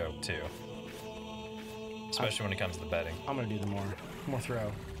for the joke, too. Especially when it comes to the betting. I'm gonna do the more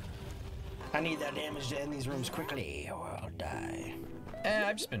throw. I need that damage to end these rooms quickly, or I'll die.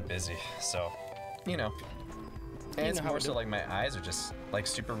 I've just been busy, so, you know. And it's more so like my eyes are just like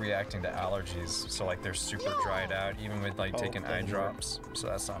super reacting to allergies, so like they're super dried out, even with like taking eye drops. So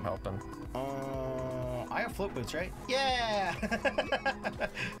that's not helping. I have float boots, right? Yeah!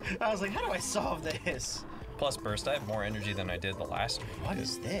 I was like, how do I solve this? Plus burst, I have more energy than I did the last week. What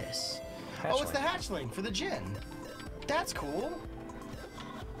is this? Hatchling. Oh, it's the hatchling for the gin. That's cool.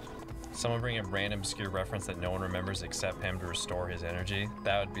 Someone bring a random obscure reference that no one remembers except him to restore his energy.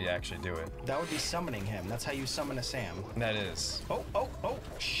 That would be actually do it. That would be summoning him. That's how you summon a Sam. That is. Oh,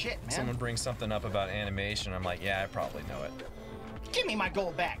 shit, man. Someone brings something up about animation. I'm like, yeah, I probably know it. Give me my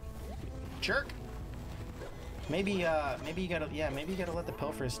gold back, jerk. Maybe you gotta let the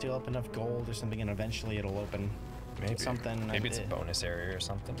pilfers steal up enough gold or something, and eventually it'll open. Maybe something. Maybe it's a bonus area or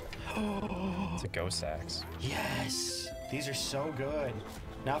something. It's a ghost axe. Yes, these are so good.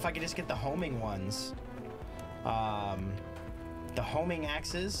 Now if I could just get the homing ones, the homing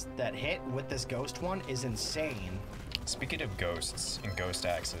axes that hit with this ghost one is insane. Speaking of ghosts and ghost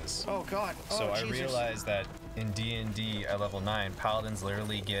axes. Oh god. So I realized that in D&D at level 9, paladins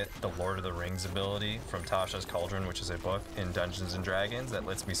literally get the Lord of the Rings ability from Tasha's Cauldron, which is a book in Dungeons and Dragons that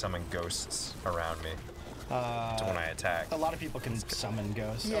lets me summon ghosts around me. To when I attack. A lot of people can summon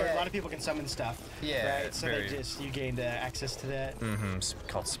ghosts. Yeah. Or a lot of people can summon stuff. Yeah. Right? So you gained access to that. Mm-hmm. It's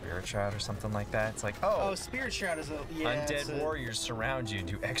called Spirit Shroud or something like that. It's like, oh, Spirit Shroud is undead warriors surround you,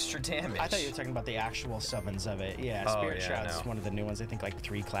 do extra damage. I thought you were talking about the actual summons of it. Yeah, Spirit Shroud is one of the new ones. I think like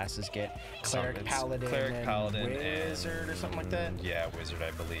 3 classes get. Cleric, Paladin, Wizard or something like that. Yeah, Wizard,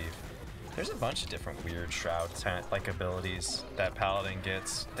 I believe. There's a bunch of different weird shroud like abilities that Paladin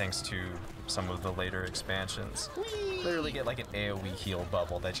gets thanks to some of the later expansions. Whee! Literally get like an AoE heal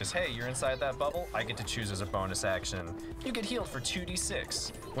bubble that just, hey, you're inside that bubble, I get to choose as a bonus action. You get healed for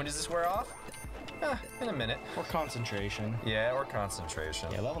 2d6. When does this wear off? In a minute. Or concentration. Yeah, or concentration.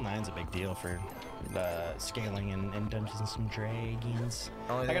 Yeah, level 9's a big deal for scaling in Dungeons and Dragons.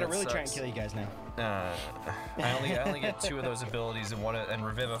 I gotta really try and kill you guys now. I only get 2 of those abilities, and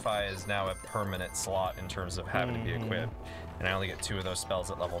Revivify is now a permanent slot in terms of having to be equipped. And I only get 2 of those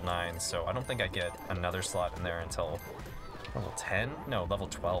spells at level 9, so I don't think I get another slot in there until level 10? No, level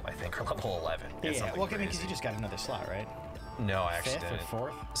 12, I think, or level 11. Yeah, well, I mean, because you just got another slot, right? No, I actually didn't. 5th or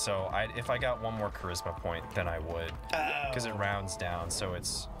 4th? So if I got 1 more charisma point, then I would. Because it rounds down, so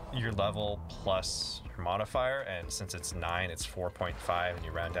it's your level plus your modifier, and since it's 9, it's 4.5, and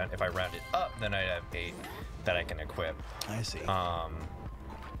you round down. If I round it up, then I have 8 that I can equip. I see.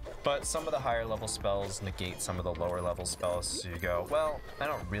 But some of the higher level spells negate some of the lower level spells, so you go, well, I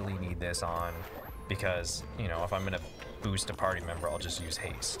don't really need this on, because, you know, if I'm gonna boost a party member, I'll just use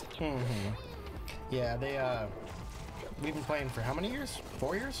haste. Yeah, we've been playing for how many years?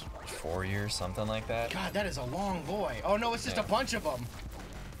 4 years? 4 years, something like that. God, that is a long boy. Oh no, it's just a bunch of them.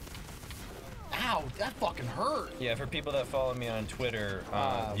 Ow, that fucking hurt. Yeah, for people that follow me on Twitter,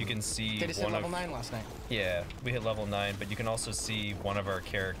 you can see they just hit level 9 last night. Yeah, we hit level 9, but you can also see one of our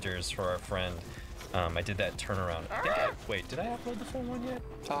characters for our friend. I did that turnaround. Wait, did I upload the full one yet?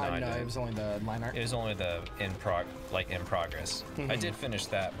 No, it was only the line art. It was only the in progress. I did finish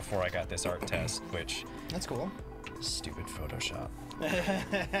that before I got this art test, which... That's cool. Stupid Photoshop.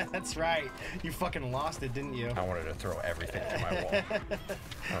 That's right. You fucking lost it, didn't you? I wanted to throw everything to my wall.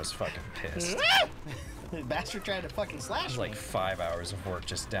 I was fucking pissed. The bastard tried to fucking slash me. It was like 5 hours of work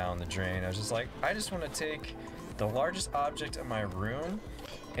just down the drain. I was just like, I just want to take the largest object in my room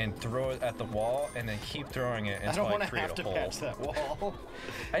and throw it at the wall, and then keep throwing it until I create a hole. I don't want to have to patch that wall.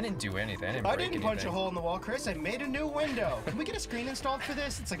 I didn't do anything. I didn't punch a hole in the wall, Chris. I made a new window. Can we get a screen installed for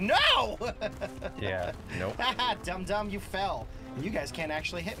this? It's like, no! Yeah, nope. Dum-dum, you fell. And you guys can't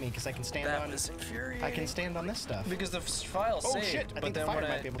actually hit me because I can stand on. That was infuriating. I can stand on this stuff. Because the file saved, shit. but then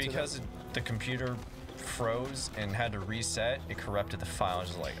when because the computer froze and had to reset, it corrupted the file. I was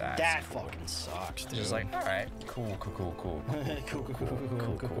just like, that fucking sucks, dude. Just like, all right, cool. cool.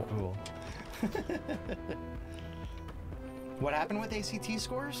 What happened with ACT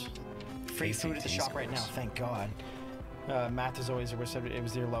scores? Free food at the shop right now, thank God. Math is always, it was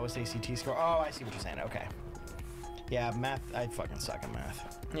their lowest ACT score. Oh, I see what you're saying, okay. Yeah, math, I fucking suck at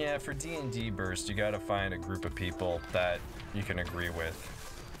math. Yeah, for D&D Burst, you gotta find a group of people that you can agree with.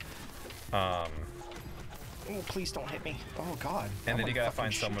 Oh, please don't hit me. Oh God. And then you gotta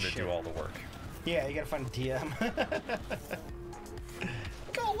find someone to do all the work. Yeah, you gotta find a DM.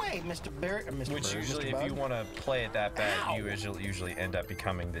 Go away, Mr. Barrett. Mr. Which Bird, usually, Mr. if you want to play it that bad, Ow. you usually end up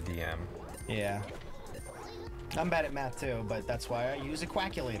becoming the DM. Yeah. I'm bad at math too, but that's why I use a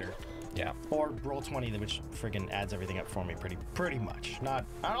calculator. Yeah. Or Roll20, which friggin' adds everything up for me pretty much. Not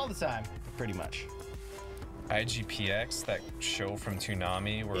all the time, but pretty much. IGPX, that show from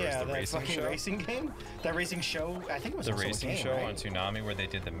Toonami, where it was the racing show. Racing game? That racing show, I think it was the also racing a game, show right? on Toonami where they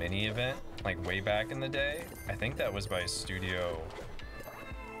did the mini event, like way back in the day. I think that was by Studio.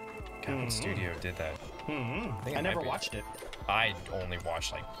 God, what studio did that? I never watched it. I only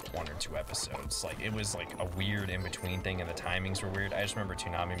watched like 1 or 2 episodes. Like it was like a weird in-between thing, and the timings were weird. I just remember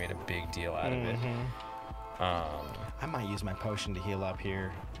Toonami made a big deal out of it. I might use my potion to heal up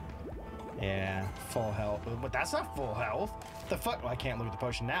here. Yeah, full health. But that's not full health. The fuck? Well, I can't look at the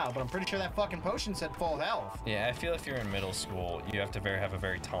potion now, but I'm pretty sure that fucking potion said full health. Yeah, I feel if you're in middle school, you have to have a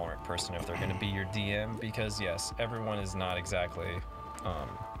very tolerant person if they're going to be your DM, because yes, everyone is not exactly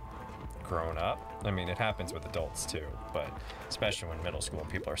grown up. I mean, it happens with adults too, but especially when middle school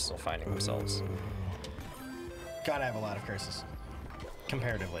people are still finding themselves. God, I have a lot of curses,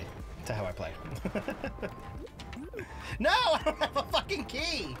 comparatively to how I play. No, I don't have a fucking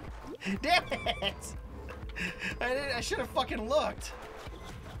key. Damn it! I should have fucking looked.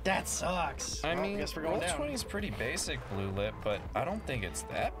 That sucks. I mean, guess we're going down. Roll20 is pretty basic blue lit, but I don't think it's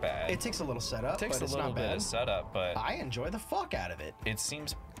that bad. It takes a little setup. It takes but a little bit of setup, but I enjoy the fuck out of it. It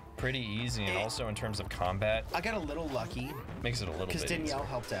seems pretty easy, and also in terms of combat, I got a little lucky. There's Danielle easier.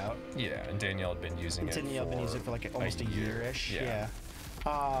 Helped out. Yeah, and Danielle had been using it. Danielle had been using it for like almost a year-ish. Yeah.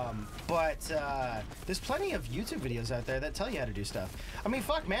 But there's plenty of YouTube videos out there that tell you how to do stuff. I mean,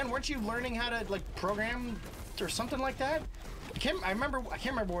 fuck, man, weren't you learning how to like program or something like that? I can't remember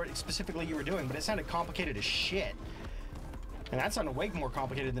what specifically you were doing, but it sounded complicated as shit. And that sounded way more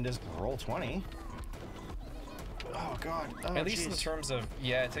complicated than just Roll20. Oh God. Oh, at least in terms of,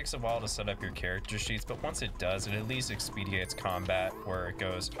 yeah, it takes a while to set up your character sheets, but once it does, it at least expedites combat, where it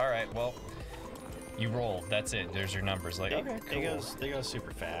goes, all right, well, you roll, that's it, there's your numbers. Like, okay, cool. They go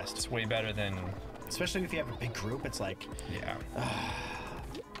super fast. It's way better than... Especially if you have a big group, it's like... Yeah.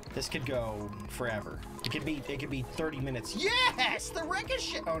 This could go forever. It could be 30 minutes. Yes! The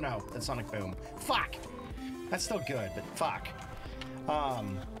ricochet! Oh no, that's Sonic Boom. Fuck! That's still good, but fuck.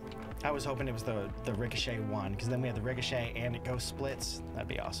 I was hoping it was the ricochet one, because then we have the ricochet and it goes splits. That'd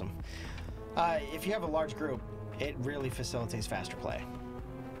be awesome. If you have a large group, it really facilitates faster play.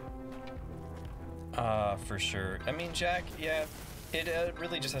 For sure. I mean, Jack, yeah, it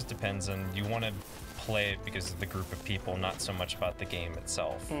really just depends on, you want to play it because of the group of people, not so much about the game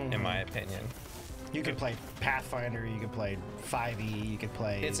itself, in my opinion. You could play Pathfinder, you could play 5e, you could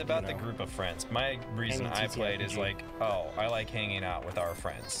play... It's about the group of friends. My reason I played is like, oh, I like hanging out with our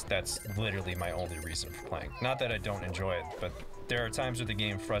friends. That's literally my only reason for playing. Not that I don't enjoy it, but there are times where the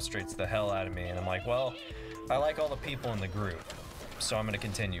game frustrates the hell out of me, and I'm like, well, I like all the people in the group, so I'm going to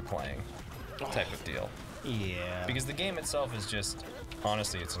continue playing, type of deal. Yeah. Because the game itself is just,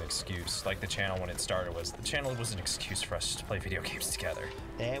 honestly, it's an excuse. Like the channel when it started the channel was an excuse for us to play video games together.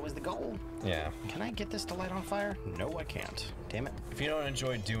 That was the goal. Yeah. Can I get this to light on fire? No, I can't. Damn it. If you don't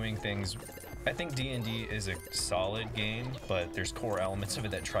enjoy doing things, I think D&D is a solid game, but there's core elements of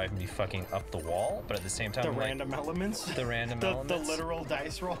it that drive me fucking up the wall. But at the same time, random elements? The random elements. The literal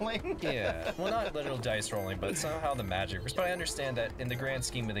dice rolling? Yeah. Well, not literal dice rolling, but somehow the magic. But I understand that in the grand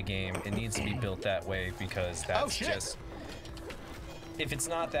scheme of the game, it needs to be built that way, because that's just... If it's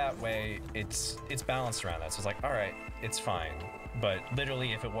not that way, it's balanced around that. So it's like, all right, it's fine. But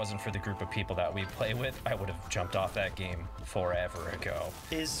literally, if it wasn't for the group of people that we play with, I would have jumped off that game forever ago.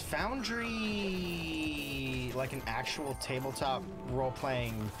 Is Foundry like an actual tabletop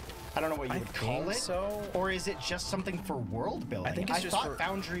role-playing? I don't know what you would call it. So. Or is it just something for world building? I think it's just thought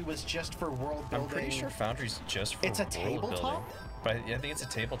Foundry was just for world building. I'm pretty sure Foundry's just for It's a world tabletop? building. But I think it's a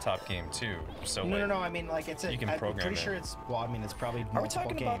tabletop game too. So No. I mean, like it's a. You can I'm program pretty sure it's. Well, I mean, it's probably multiple games. Are we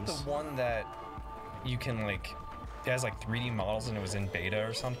talking about the one that you can like? It has like 3D models and it was in beta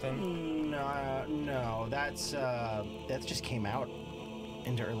or something? No, that just came out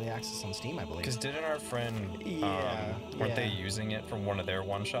into early access on Steam, I believe. Because didn't our friend, weren't they using it for one of their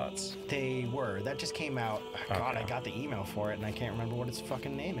one-shots? They were. That just came out. God, I got the email for it and I can't remember what its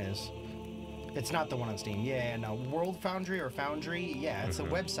fucking name is. It's not the one on Steam. Yeah, no. World Foundry or Foundry. Yeah, it's a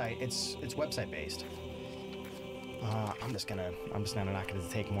website. It's website based. I'm just not gonna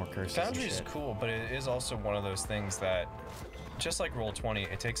take more curses. Foundry is cool, but it is also one of those things that, just like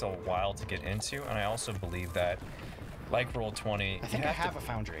Roll20, it takes a while to get into, and I also believe that like Roll20. I think I have a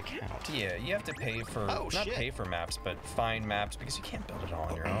Foundry account. Yeah, you have to pay for, not pay for maps, but find maps because you can't build it all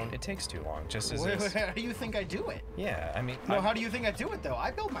on your own. It takes too long, just as is. How do you think I do it? Yeah, I mean... No, how do you think I do it, though?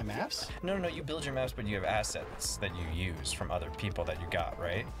 I build my maps. No, you build your maps, but you have assets that you use from other people that you got,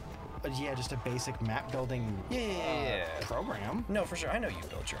 right? Yeah, just a basic map building program. No, for sure. I know you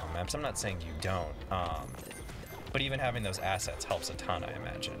build your own maps. I'm not saying you don't. But even having those assets helps a ton, I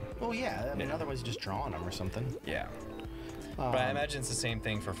imagine. Well, yeah. I mean, otherwise just draw on them or something. Yeah. But I imagine it's the same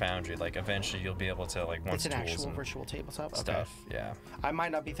thing for Foundry. Like, eventually you'll be able to, like, once it's an tools actual and virtual tabletop stuff. Okay. Yeah. I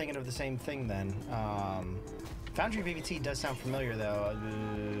might not be thinking of the same thing then. Foundry VVT does sound familiar, though.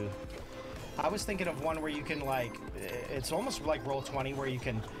 I was thinking of one where you can, like, it's almost like Roll20, where you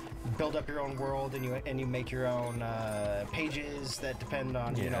can build up your own world and you make your own pages that depend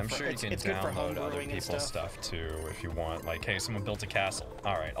on I'm sure you can download other people's stuff too if you want. Like, hey, someone built a castle.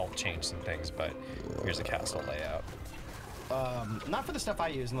 All right, I'll change some things, but here's a castle layout. Not for the stuff I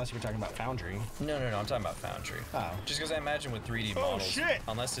use, unless you're talking about Foundry. No, I'm talking about Foundry. Oh. Just because I imagine with 3D models,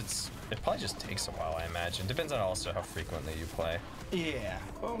 unless it probably just takes a while, I imagine. Depends on also how frequently you play. Yeah.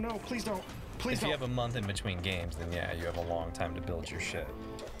 Oh no, please don't. Please don't. If you have a month in between games, then yeah, you have a long time to build your shit.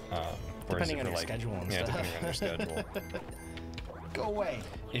 Depending on your schedule and stuff. Depending on your schedule. Go away.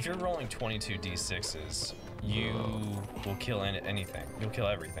 If you're rolling 22 d6s, you will kill anything. You'll kill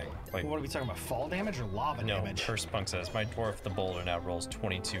everything. Like, what are we talking about? Fall damage or lava damage? No, Curse Punk says, my dwarf, the boulder, now rolls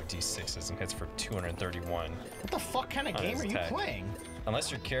 22 d6s and hits for 231. What the fuck kind of game are you playing?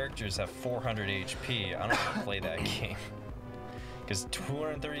 Unless your characters have 400 HP, I don't want to play that game. Because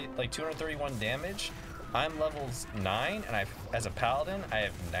 231 damage? I'm levels 9, and as a paladin, I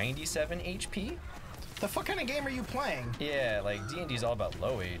have 97 HP. The fuck kind of game are you playing? Yeah, like D&D's all about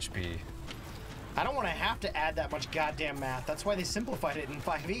low HP. I don't want to have to add that much goddamn math. That's why they simplified it in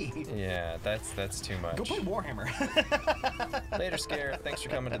 5e. Yeah, that's too much. Go play Warhammer. Later, Scare. Thanks for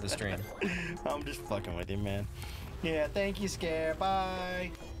coming to the stream. I'm just fucking with you, man. Yeah, thank you, Scare.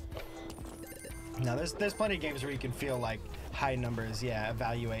 Bye. Now, there's plenty of games where you can feel like high numbers. Yeah,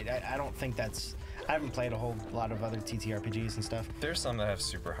 evaluate. I don't think that's... I haven't played a whole lot of other TTRPGs and stuff. There's some that have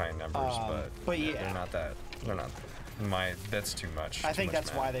super high numbers, but yeah, they're not that. That's too much. I think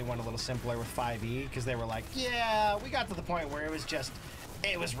that's why they went a little simpler with 5e, because they were like, yeah, we got to the point where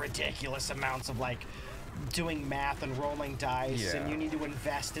it was ridiculous amounts of like doing math and rolling dice, and you need to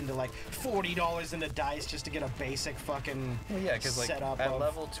invest into like $40 into dice just to get a basic fucking because like at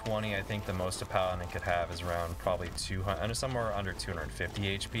level 20, I think the most a paladin could have is around probably 200, somewhere under 250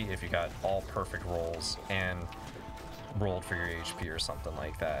 HP if you got all perfect rolls and rolled for your HP or something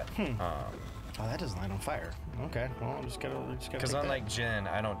like that. Oh, that does light on fire. Okay, well, I'm just gotta. Because unlike Jen,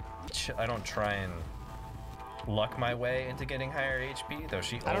 I don't try and luck my way into getting higher HP, though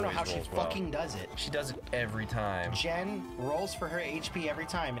she always rolls well. I don't know how she fucking does it. She does it every time. Jen rolls for her HP every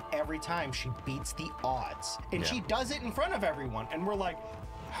time, and every time she beats the odds. And she does it in front of everyone, and we're like,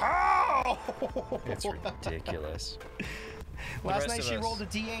 how? It's ridiculous. Last night she rolled a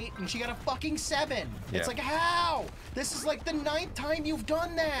d8 and she got a fucking 7. It's like, how? This is like the 9th time you've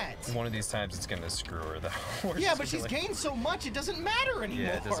done that. One of these times it's gonna screw her though. Yeah, but she's gained so much it doesn't matter anymore.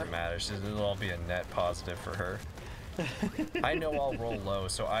 Yeah, it doesn't matter. It'll all be a net positive for her. I know I'll roll low,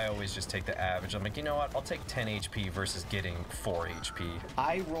 so I always just take the average. I'm like, you know what? I'll take 10 HP versus getting 4 HP.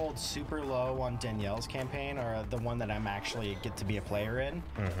 I rolled super low on Danielle's campaign, or the one that I'm actually get to be a player in.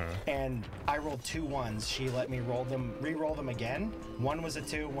 And I rolled 2 1s. She let me re-roll them again. One was a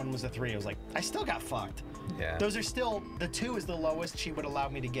 2, one was a 3. I was like, I still got fucked. Yeah. Those are still, the 2 is the lowest she would allow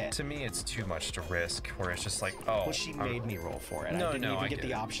me to get. To me, it's too much to risk, where it's just like, oh. Well, she made me roll for it. I didn't even get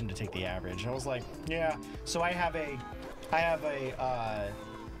the option to take the average. I was like, yeah. So I have a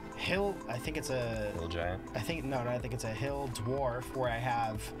hill, I think it's a... Hill giant? I think it's a hill dwarf where I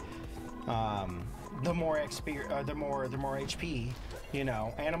have the more HP, you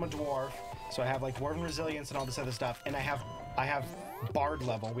know, and I'm a dwarf. So I have like dwarven resilience and all this other stuff. And I have bard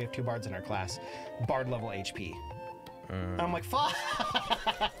level. We have 2 bards in our class. Bard level HP. And I'm like, fuck!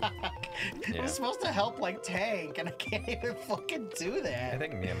 It was supposed to help like tank, and I can't even fucking do that. I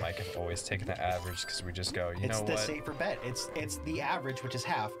think me and Mike have always taken the average because we just go, you know what? It's the safer bet. It's the average, which is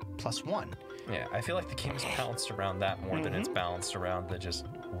half plus 1. Yeah, I feel like the game is balanced around that more than it's balanced around the just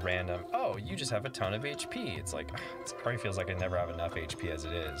random, oh, you just have a ton of HP. It's like, it already feels like I never have enough HP as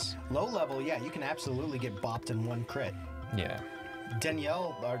it is. Low level, yeah, you can absolutely get bopped in 1 crit. Yeah.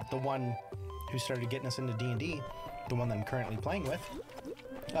 Danielle, the one who started getting us into D&D, the one that I'm currently playing with,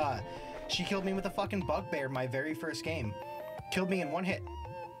 she killed me with a fucking bugbear my very first game. Killed me in 1 hit.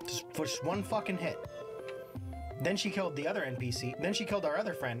 Just 1 fucking hit. Then she killed the other NPC. Then she killed our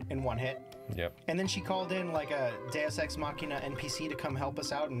other friend in 1 hit. Yep. And then she called in like a Deus Ex Machina NPC to come help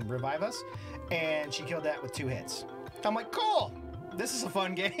us out and revive us. And she killed that with 2 hits. I'm like, cool. This is a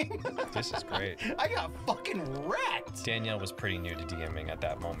fun game. This is great. I got fucking wrecked. Danielle was pretty new to DMing at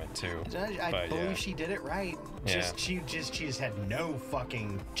that moment too. I believe she did it right. Yeah. She just had no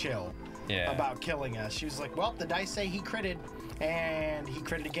fucking chill about killing us. She was like, well, the dice say he critted, and he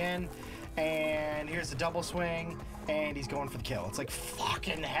critted again, and here's the double swing, and he's going for the kill. It's like,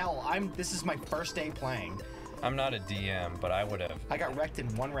 fucking hell. This is my first day playing. I'm not a DM, but I would have. I got wrecked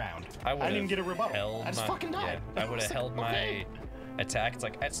in 1 round. I didn't even get a rebuttal. I just fucking died. Yeah, I would have held my attack. It's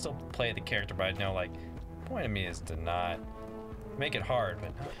like, I'd still play the character, but I know, like, the point of me is to not make it hard,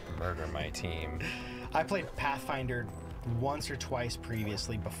 but not murder my team. I played Pathfinder once or twice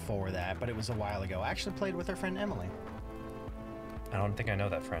previously before that, but it was a while ago. I actually played with our friend Emily. I don't think I know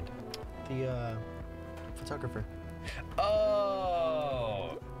that friend. The photographer.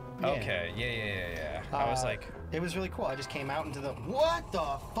 Oh! Okay, yeah. I was like... It was really cool. I just came out into the... What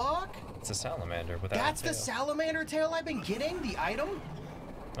the fuck? It's a salamander without That's a tail. the salamander tail I've been getting? The item?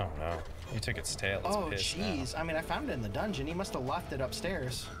 Oh, no. You took its tail. It's pissed jeez. I mean, I found it in the dungeon. He must have left it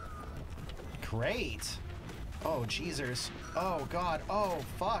upstairs. Great. Oh, jeezers. Oh, God. Oh,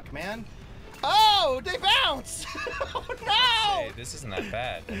 fuck, man. Oh, they bounced! Oh, no! Hey, this isn't that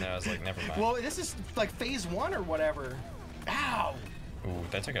bad. And then I was like, never mind. Well, this is like phase 1 or whatever. Ow! Ooh,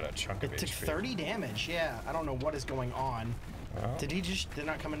 that took out a chunk of HP. It took 30 damage, yeah. I don't know what is going on. Well, They're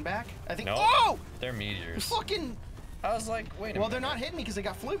not coming back? I think. Nope. Oh! They're meteors. Fucking. I was like, wait a minute. Well, they're not hitting me because they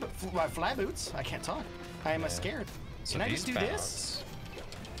got fly boots. I can't talk. I am scared. So Can I just do bounce. this?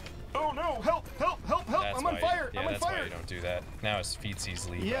 Oh no! Help! Help! Help! Help! I'm on fire! Yeah, I'm on that's fire! why you don't do that. Now his feetsies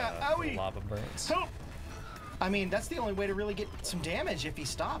leave owie. lava burns. Help! I mean, that's the only way to really get some damage if he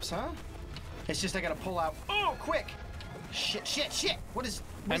stops, huh? It's just I gotta pull out. Oh, quick! Shit! Shit! Shit! What is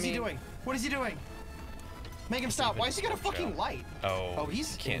he doing? What is he doing? Make him stop! Why is he got a fucking light? Oh,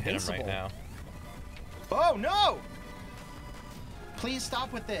 he's can't invincible. hit him right now. Oh no! Please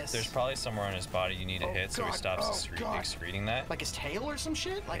stop with this. There's probably somewhere on his body you need to hit so he stops excreting that. Like his tail or some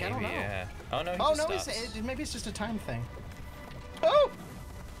shit? Like, Maybe, I don't know. Yeah. Oh no, he just stops. Maybe it's just a time thing. Oh!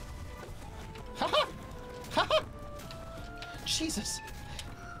 Haha! Haha! Jesus.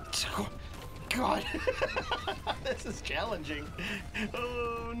 God. This is challenging.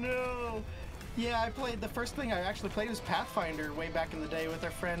 Oh no. Yeah, the first thing I actually played was Pathfinder way back in the day with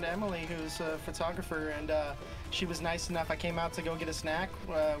our friend Emily, who's a photographer, and she was nice enough. I came out to go get a snack.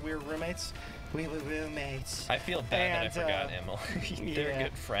 We were roommates. We were roommates. I feel bad that I forgot Emily. They're a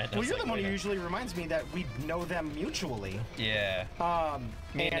good friend. Well, you're the one who usually reminds me that we know them mutually. Yeah.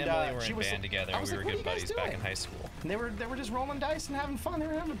 Me and Emily were in band together, and we were good buddies back in high school. And they were just rolling dice and having fun. They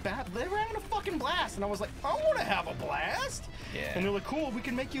were having a fucking blast. And I was like, I want to have a blast. Yeah. And they're like, cool. We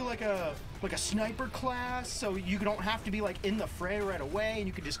can make you like a sniper class, so you don't have to be like in the fray right away, and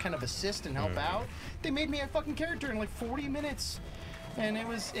you could just kind of assist and help out. They made me a fucking character in like 40 minutes, and it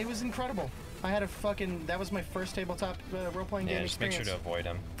was incredible. I had that was my first tabletop role-playing game just experience. make sure to avoid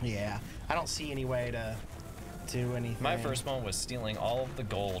them. Yeah, I don't see any way to do anything. My first one was stealing all of the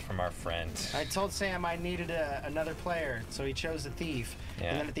gold from our friend. I told Sam I needed another player, so he chose a thief. Yeah.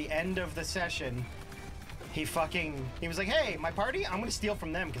 And then at the end of the session, he was like, hey, my party, I'm gonna steal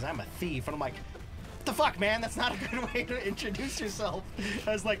from them because I'm a thief. And I'm like, what the fuck, man? That's not a good way to introduce yourself.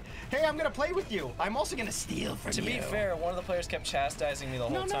 I was like, hey, I'm gonna play with you. I'm also gonna steal from you. To be fair, one of the players kept chastising me the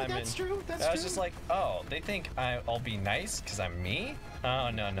whole time. No, that's true. That's true. I was just like, oh, they think I'll be nice because I'm me?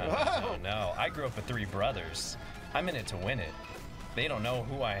 Oh, no. I grew up with 3 brothers. I'm in it to win it. They don't know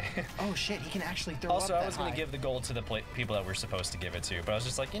who I am. Oh, shit, he can actually throw Also, up I was going to give the gold to the people that we're supposed to give it to, but I was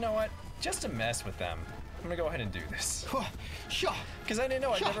just like, you know what? Just to mess with them, I'm going to go ahead and do this. Sure. Because I didn't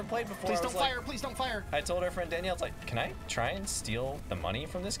know. I'd never played before. Please don't fire. Please don't fire. I told our friend Danielle, it's like, can I try and steal the money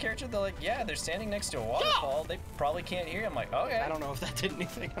from this character? They're like, yeah, they're standing next to a waterfall. They probably can't hear you. I'm like, okay. I don't know if that did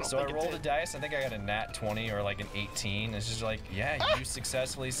anything. So I rolled a dice. I think I got a nat 20 or like an 18. It's just like, yeah, you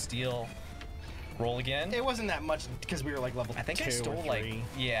successfully steal. Roll again. It wasn't that much because we were like level 2 I think I stole but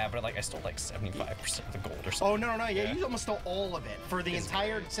I stole like 75% of the gold or something. Oh, no. Yeah, you almost stole all of it for the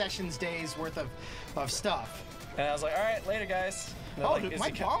entire session's days worth of stuff. And I was like, all right, later, guys. Oh, dude, my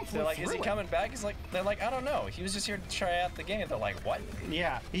bomb flew They're like, is he coming back? They're like, I don't know. He was just here to try out the game. They're like, what?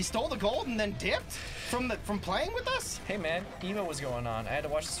 Yeah, he stole the gold and then dipped from playing with us? Hey, man, Evo was going on. I had to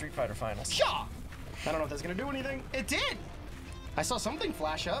watch the Street Fighter finals. Sure. I don't know if that's going to do anything. It did. I saw something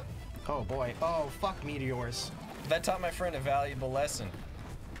flash up. Oh, boy. Oh, fuck meteors. That taught my friend a valuable lesson.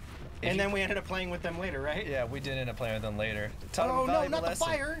 And then we ended up playing with them later, right? Yeah, we did end up playing with them later. Taught him Oh, a no, valuable not the lesson.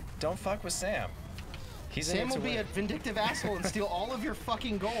 fire. Don't fuck with Sam. Sam will be a vindictive asshole and steal all of your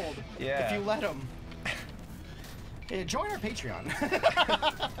fucking gold if you let him. Yeah, join our Patreon.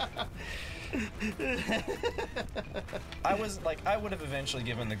 I would have eventually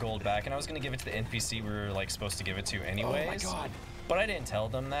given the gold back, and I was gonna give it to the NPC we were like supposed to give it to anyways. Oh my god. But I didn't tell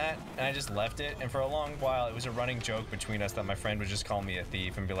them that, and I just left it. And for a long while, it was a running joke between us that my friend would just call me a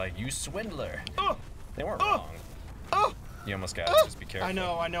thief and be like, "You swindler." Oh. They weren't wrong. Oh. You almost gotta just be careful. I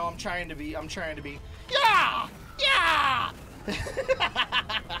know. I'm trying to be. Yeah! Yeah!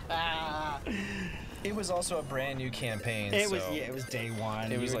 It was also a brand new campaign. It was day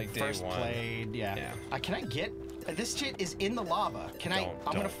one. It was like day first one. Played. Yeah. Can I get? This shit is in the lava. I'm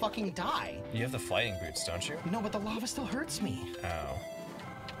gonna fucking die. You have the fighting boots, don't you? No, but the lava still hurts me. Oh.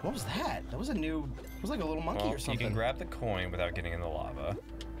 What was that? That was a new. It was like a little monkey or something. You can grab the coin without getting in the lava.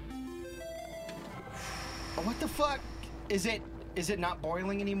 What the fuck? Is it not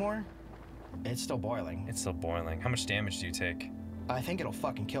boiling anymore? It's still boiling. It's still boiling. How much damage do you take? I think it'll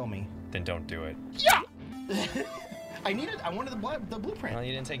fucking kill me. Then don't do it. Yeah! I wanted the blueprint. Well,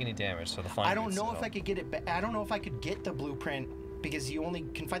 you didn't take any damage, so the flying I don't know if I could get it. I don't know if I could get the blueprint because you only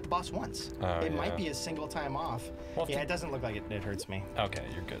can fight the boss once. It might be a single time off. Well, it doesn't look like it hurts me. Okay,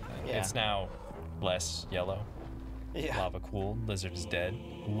 you're good then. Yeah. It's now less yellow. Yeah. Lava cooled. Lizard is dead.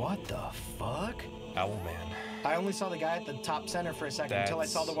 What the fuck? Owlman. I only saw the guy at the top center for a second until I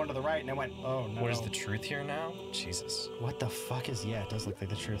saw the one to the right, and I went, oh no. What is the truth here now? Jesus. What the fuck is? Yeah, it does look like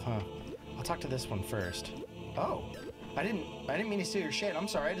the truth, huh? I'll talk to this one first. Oh, I didn't mean to steal your shit. I'm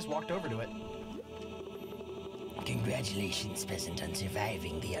sorry. I just walked over to it. Congratulations, peasant, on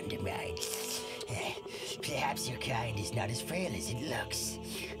surviving the UnderMine. Perhaps your kind is not as frail as it looks.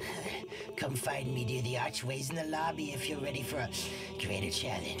 Come find me near the archways in the lobby if you're ready for a greater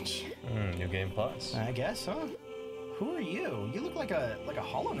challenge. New game plus. I guess, huh? Who are you? You look like a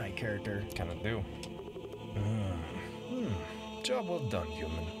Hollow Knight character. Kinda do. Job well done,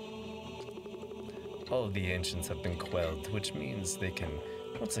 human. All of the ancients have been quelled, which means they can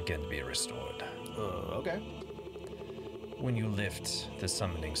once again be restored. Okay. When you lift the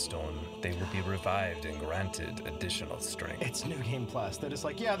summoning stone, they will be revived and granted additional strength. It's New Game Plus. They're just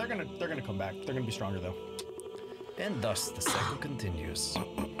like, yeah, they're gonna come back. They're gonna be stronger though. And thus the cycle continues,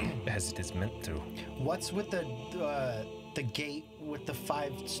 as it is meant to. What's with the gate with the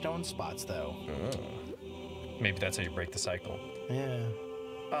 5 stone spots though? Maybe that's how you break the cycle. Yeah.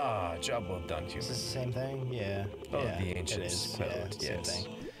 Job well done, human. Is this the same thing? Yeah. Oh, yeah, the ancients quelled, same thing.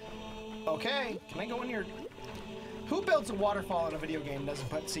 Okay, can I go in here? Who builds a waterfall in a video game and doesn't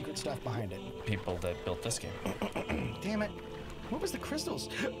put secret stuff behind it? People that built this game. Damn it. What was the crystals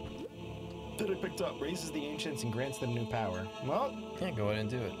that I picked up? Raises the ancients and grants them new power. Well, yeah, go ahead and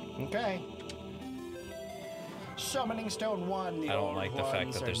do it. Okay. Summoning Stone 1. I don't like the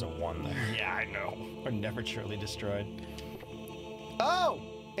fact that there's a 1 there. Yeah, I know. Are never truly destroyed. Oh!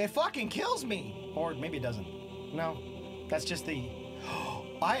 It fucking kills me! Or maybe it doesn't. No. That's just the...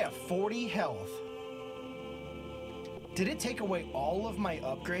 I have 40 health. Did it take away all of my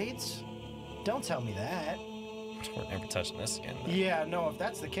upgrades? Don't tell me that. We're never touching this again. Though. Yeah, no, if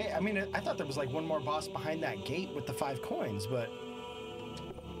that's the case. I mean, I thought there was like one more boss behind that gate with the 5 coins, but...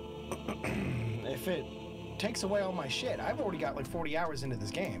 if it takes away all my shit, I've already got like 40 hours into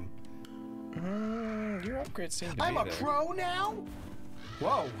this game. Your upgrades seem to be I'm a pro now?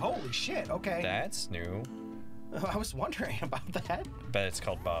 Whoa, holy shit, okay. That's new. I was wondering about that. Bet it's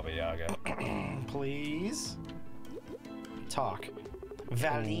called Baba Yaga. Please. Talk.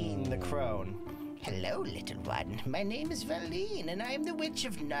 Valine the crone. Hello, little one. My name is Valine, and I am the Witch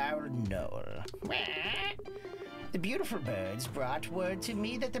of Gnarl Knoll. The beautiful birds brought word to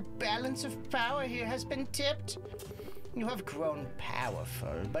me that the balance of power here has been tipped. You have grown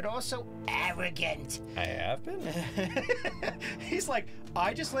powerful, but also arrogant. I have been? He's like,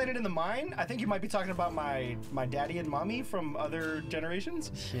 I just landed in the mine. I think you might be talking about my daddy and mommy from other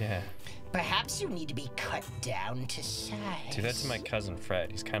generations. Yeah. Perhaps you need to be cut down to size. Do that to my cousin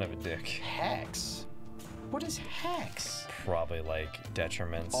Fred. He's kind of a dick. Hex? What is hex? Probably like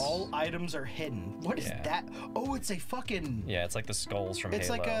detriments. All items are hidden. What is that? Oh, it's a fucking... Yeah, it's like the skulls from Halo. It's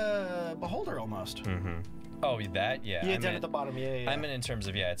like a beholder almost. Mm-hmm. Oh, that? Yeah. Yeah, down at the bottom. Yeah. I meant in terms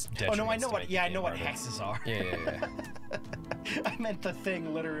of, it's detriments. Oh, no, I know what... Yeah, I know what hexes are. Yeah. I meant the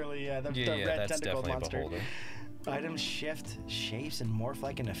thing, literally. The red tentacle monster. Beholder. Items shift, shapes, and morph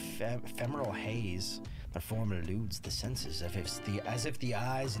like an ephemeral haze. Their form eludes the senses as if the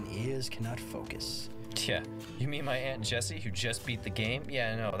eyes and ears cannot focus. Yeah, you mean my Aunt Jessie who just beat the game?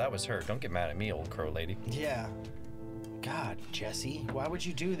 Yeah, no, that was her. Don't get mad at me, old crow lady. Yeah. God, Jessie, why would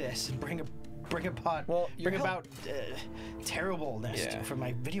you do this and bring a bring about terribleness for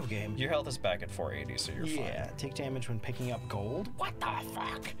my video game. Your health is back at 480, so you're fine. Yeah, take damage when picking up gold. What the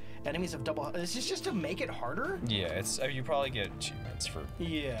fuck? Enemies have double. Is this just to make it harder? Yeah, it's you probably get achievements for.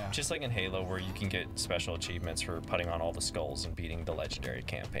 Yeah. Just like in Halo, where you can get special achievements for putting on all the skulls and beating the legendary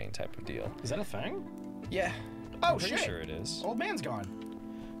campaign type of deal. Is that a thing? Yeah. Oh, I'm pretty shit. sure it is. Old man's gone.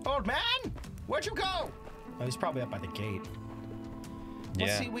 Old man, where'd you go? Oh, he's probably up by the gate.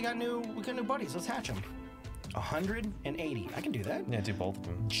 Let's see. We got new buddies. Let's hatch them. 180. I can do that. Yeah, do both of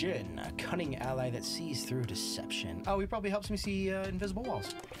them. Jin, a cunning ally that sees through deception. Oh, he probably helps me see invisible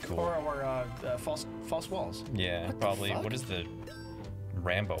walls. Cool. Or false walls. Yeah, probably. What does the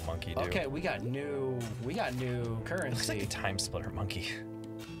Rambo monkey do? Okay, we got new currency. Looks like a time splitter monkey.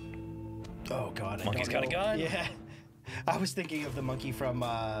 Oh god, Monkey's got a gun. Yeah, I was thinking of the monkey from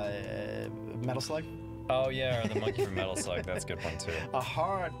Metal Slug. Oh yeah, or the monkey from Metal Slug. That's a good one too. A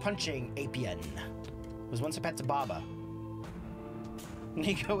hard punching apian was once a pet to Baba.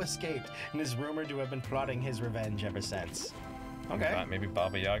 Nico escaped and is rumored to have been plotting his revenge ever since. Okay. Maybe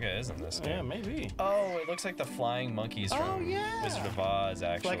Baba Yaga is in this game. Yeah, maybe. Oh, it looks like the flying monkeys from Wizard of Oz,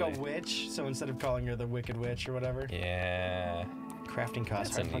 actually. Like a witch, so instead of calling her the Wicked Witch or whatever. Yeah. Crafting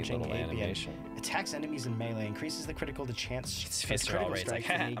cost, That's a hard neat punching little apian. animation. Attacks enemies in melee, increases the critical to chance. Its fists are all critical raised like,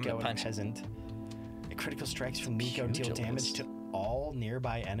 strike ha, from I'm Nico gonna and punch. Peasant. Critical strikes from Nico deal damage to all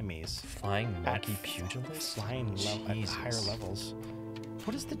nearby enemies. Flying monkey pugilist? Flying at higher levels.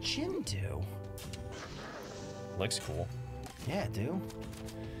 What does the Jin do? Looks cool. Yeah, do.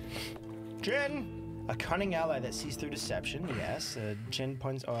 Jin! A cunning ally that sees through deception, yes. Jin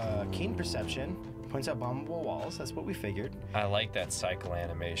points, keen perception, points out bombable walls, that's what we figured. I like that cycle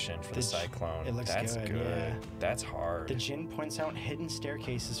animation for the cyclone. It looks That's good, yeah. That's hard. The Jin points out hidden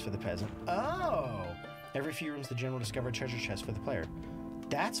staircases for the peasant. Oh! Every few rooms, the Jin will discover a treasure chest for the player.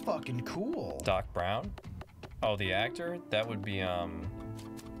 That's fucking cool. Doc Brown? Oh, the actor? That would be,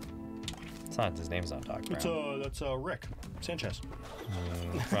 it's not, his name's not Doc Brown. That's Rick Sanchez.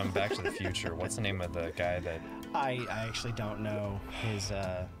 From Back to the Future. What's the name of the guy that... I actually don't know his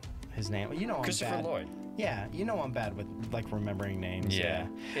name. You know I'm Christopher bad. Lloyd. Yeah, you know I'm bad with like remembering names. Yeah.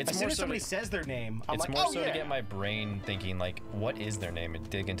 As soon as somebody says their name, I'm like, oh yeah. It's more so to get my brain thinking like, what is their name, and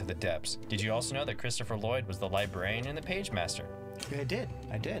dig into the depths. Did you also know that Christopher Lloyd was the librarian and the page master? I did.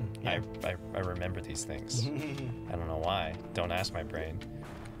 Yeah. I remember these things. I don't know why. Don't ask my brain.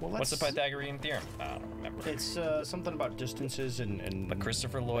 Well, what's the Pythagorean theorem? I don't remember. It's something about distances and But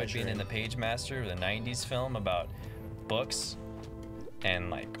Christopher Lloyd being in the Page Master, the 90s film about books and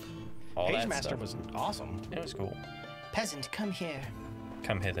like all Page that Master stuff. was awesome. It was cool. Peasant, come here.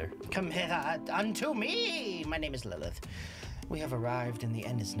 Come hither. Come hither unto me. My name is Lilith. We have arrived and the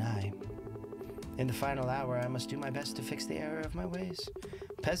end is nigh. In the final hour, I must do my best to fix the error of my ways.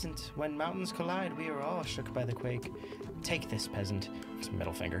 Peasant, when mountains collide, we are all shook by the quake. Take this, peasant. It's a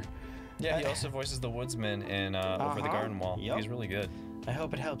middle finger. Yeah, he also voices the woodsman in Over the Garden Wall. Yep. He's really good. I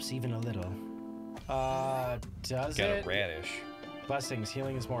hope it helps even a little. Does Got it? a radish. Blessings,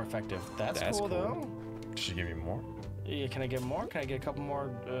 healing is more effective. That's cool, though. Should give you more? Yeah, can I get more? Can I get a couple more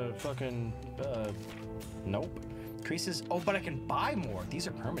nope. Increases, but I can buy more. These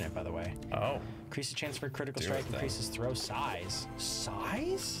are permanent, by the way. Oh. Increases chance for critical strike, increases throw size.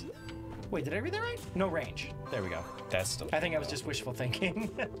 Size? Wait, did I read that right? No range. There we go. That's still I think I was just wishful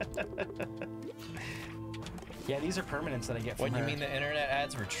thinking. Yeah, these are permanents that I get from What, her. you mean the internet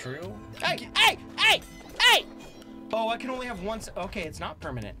ads were true? Hey! Oh, I can only have one. Okay, it's not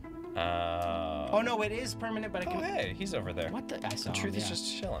permanent. Oh no, it is permanent, but I can. Oh hey, he's over there. What the? I saw The truth him, is yeah.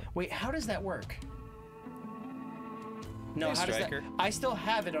 just chilling. Wait, how does that work? No, Hey, how does that? Striker. I still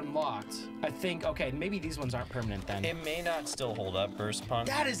have it unlocked. I think. Okay, maybe these ones aren't permanent then. It may not still hold up, Burst Punch.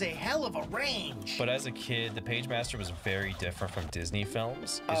 That is a hell of a range. But as a kid, the Page Master was very different from Disney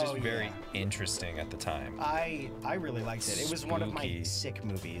films. It's just very interesting at the time. I really liked it. It was one of my Spooky. sick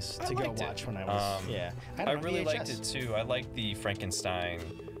movies I to go liked it. watch when I was. Yeah, had I it on really VHS. liked it too. I liked the Frankenstein,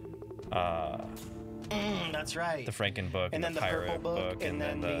 that's right. the Franken book, And then the the purple pirate book, and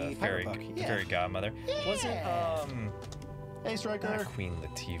then the fairy, pirate book. the Yeah. fairy godmother. Wasn't Hey, Striker. not Queen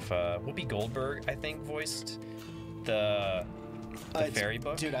Latifah? Whoopi Goldberg, I think, voiced the fairy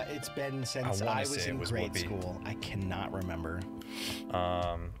book. Dude, it's been since wanna I was say it in was grade Whoopi. school. I cannot remember.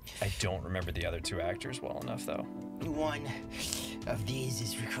 I don't remember the other two actors well enough though. One of these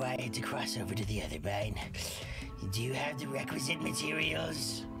is required to cross over to the other mine. Do you have the requisite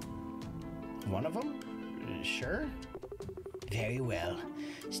materials? One of them? Sure. Very well.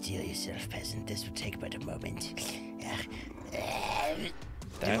 Steel yourself, peasant. This will take but a moment.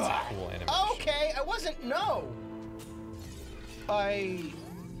 That's a cool animation. Okay, I wasn't. No.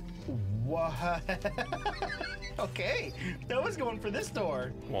 What? Okay, that was going for this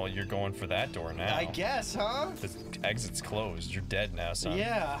door. Well, you're going for that door now. I guess, huh? The exit's closed. You're dead now, son.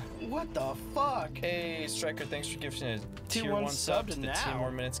 Yeah. What the fuck? Hey, Striker, thanks for gifting a Tier tier 1 1 sub to the now.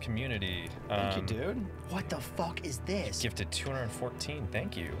 TenMoreMinutes community. Thank you, dude. What the fuck is this? Gifted 214.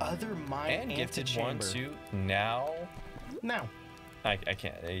 Thank you. Other mine And gifted one antechamber. to now. Now. I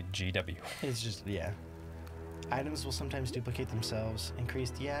can't. A GW. It's just, yeah. Items will sometimes duplicate themselves.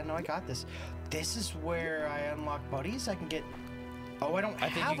 Increased. Yeah, no, I got this. This is where I unlock buddies. I can get. Oh, I don't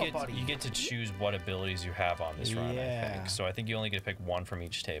have a buddy. You get to choose what abilities you have on this run, I think. So I think you only get to pick one from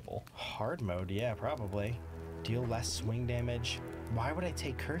each table. Hard mode, yeah, probably. Deal less swing damage. Why would I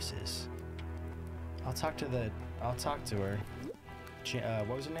take curses? I'll talk to her.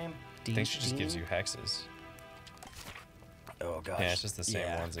 What was her name? I think she just gives you hexes. Oh gosh. Yeah, it's just the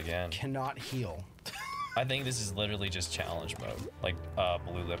same ones again. Cannot heal. I think this is literally just challenge mode, like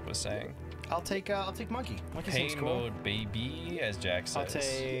Blue Lip was saying. I'll take monkey. Monkey seems Pain cool. mode, baby, as Jack says.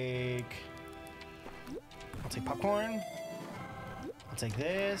 I'll take popcorn. I'll take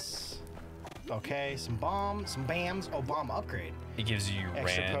this. Okay, some bombs, some bams. Oh, bomb upgrade. It gives you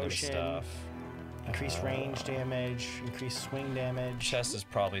Extra random potion. stuff. Increased range damage, increased swing damage. Chest is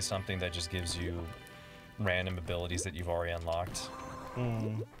probably something that just gives you random abilities that you've already unlocked.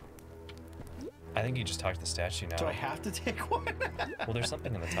 Hmm. I think you just talked to the statue now. Do I have to take one? Well, there's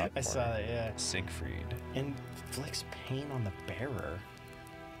something in the top corner. I saw that, yeah. Siegfried. Inflicts pain on the bearer.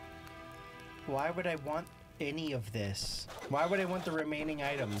 Why would I want any of this? Why would I want the remaining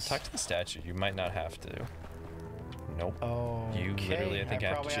items? Talk to the statue. You might not have to. Nope. Oh, You literally, I think,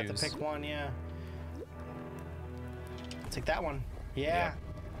 have to probably have to choose. pick one, yeah. I'll take that one. Yeah. Yeah.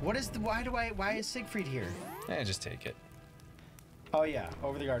 What is the? Why is Siegfried here? Just take it. Oh yeah,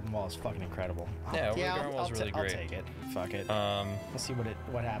 Over the Garden Wall is fucking incredible. Yeah, Over the Garden Wall is really great. I'll take it. Fuck it. Let's see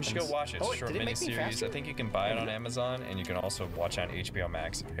what happens. You should go watch it. It's a short did it make me miniseries. faster? I think you can buy it on Amazon, and you can also watch it on HBO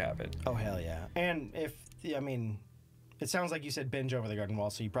Max if you have it. Oh hell yeah! And if I mean, it sounds like you said binge Over the Garden Wall,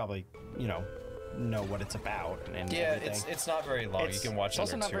 so you probably know what it's about and Yeah, everything. it's not very long. You can watch it It's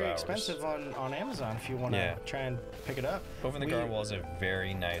also under not 2 very hours. expensive on Amazon if you want to try and pick it up. Over the Garden Wall is a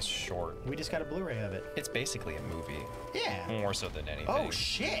very nice short. We just got a Blu-ray of it. It's basically a movie. Yeah. More so than anything. Oh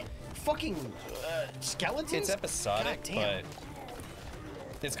shit! Fucking skeletons. It's episodic, God damn.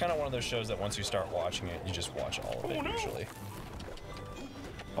 but it's kind of one of those shows that once you start watching it, you just watch all of it usually.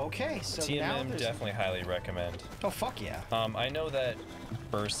 Okay, so now TMM there's... definitely highly recommend. Oh fuck yeah! I know that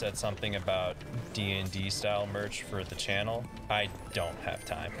Burst said something about D&D style merch for the channel. I don't have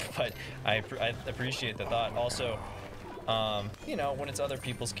time, but I appreciate the thought. Also, when it's other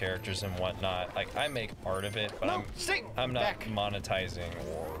people's characters and whatnot, like I make art of it, but I'm not monetizing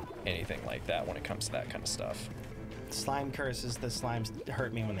or anything like that when it comes to that kind of stuff. Slime curses. The slimes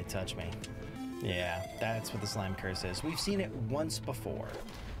hurt me when they touch me. Yeah, that's what the slime curse is. We've seen it once before,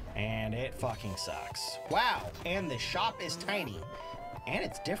 and it fucking sucks. Wow, and the shop is tiny, and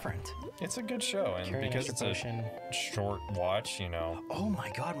it's different. It's a good show, and Carrying because extra it's potion. a short watch, Oh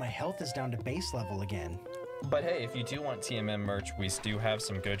my god, my health is down to base level again. But hey, if you do want TMM merch, we do have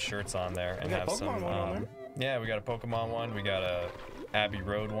some good shirts on there, and We got a have some. Pokemon one on there. Yeah, we got a Pokemon one. We got a Abbey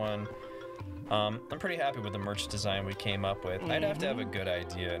Road one. I'm pretty happy with the merch design we came up with. I'd have to have a good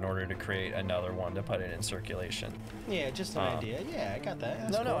idea in order to create another one to put it in circulation. Yeah, just an idea. Yeah, I got that.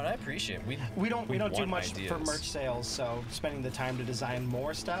 That's No, cool. and I appreciate it. We don't do much ideas. for merch sales, so spending the time to design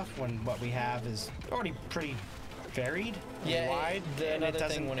more stuff when what we have is already pretty varied and wide, and it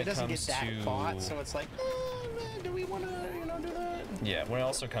doesn't get that bought, so it's like, do we want to do that? Yeah, when it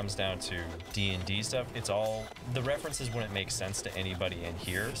also comes down to D&D stuff, it's all the references wouldn't make sense to anybody in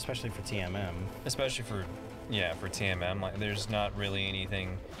here, Especially for TMM. especially for TMM. Like, there's not really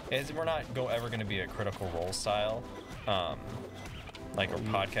anything. We're not ever going to be a Critical Role style, or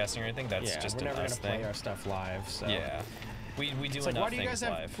podcasting or anything. That's just we're an never us gonna play thing. our stuff live. So Yeah, we do it's like, enough why do you things guys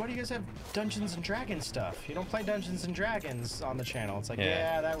live. have Dungeons and Dragons stuff? You don't play Dungeons and Dragons on the channel. It's like,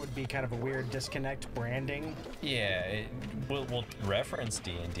 Yeah. that would be kind of a weird disconnect branding. Yeah, we'll reference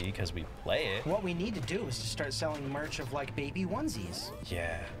D&D because we play it. What we need to do is to start selling merch of like baby onesies.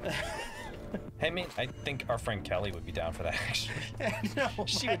 Yeah. Hey, man, I think our friend Kelly would be down for that, actually. No,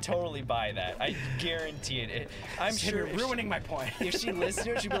 She would totally buy that. I guarantee it. I'm sure you're ruining my point. if she listened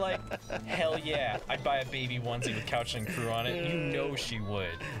to it, she'd be like, hell yeah, I'd buy a baby onesie with Couch and Crew on it. You know she would.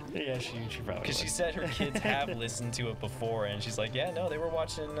 Yeah, she probably. Because she would. said her kids have listened to it before, and she's like, yeah, no, they were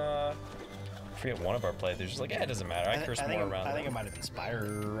watching, I forget one of our playthroughs. She's like, yeah, it doesn't matter. I curse more around I think it them. might have been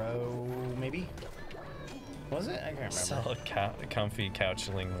Spyro, maybe? Was it? I can't remember. Sell a comfy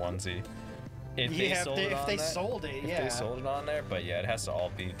couchling onesie. If they sold it on yeah. If they sold it on there, but yeah, it has to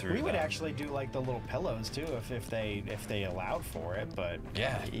all be through. We would actually do like the little pillows too, if they allowed for it. But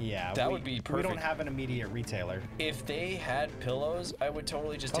yeah, that would be perfect. We don't have an immediate retailer. If they had pillows, I would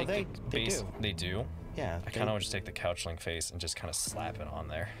totally just take the base. They do. Yeah. I kind of would just take the couch link face and just kind of slap it on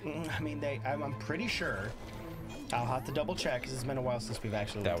there. I mean, I'm pretty sure. I'll have to double check because it's been a while since we've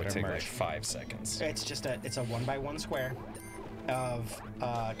actually looked at our merch. That would take like 5 seconds. It's just it's a 1x1 square of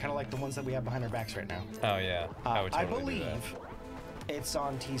kind of like the ones that we have behind our backs right now. Oh yeah, I would totally believe do that. It's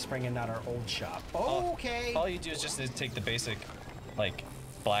on Teespring and not our old shop. Okay. All you do is just take the basic, like,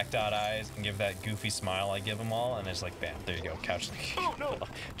 black dot eyes and give that goofy smile I give them all, and it's like, bam, there you go, couch link. Oh no!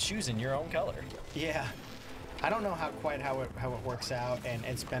 Choosing your own color. Yeah. I don't know how it works out, and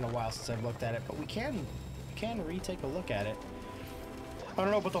it's been a while since I've looked at it, but we can retake a look at it. I don't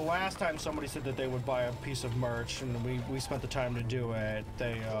know, but the last time somebody said that they would buy a piece of merch, and we spent the time to do it,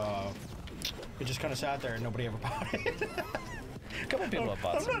 it just kind of sat there and nobody ever bought it. A couple people have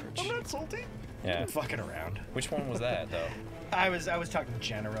bought some merch. I'm not salty. Yeah. I'm fucking around. Which one was that though? I was talking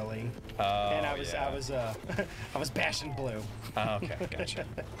generally. Oh, and I was bashing Blue. Oh, okay, gotcha.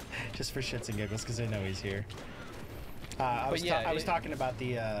 Just for shits and giggles, because I know he's here. I was talking about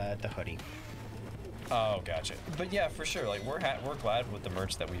the hoodie. Oh, gotcha. But yeah, for sure. Like we're glad with the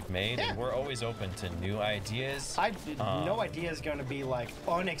merch that we've made, and we're always open to new ideas. No idea is going to be like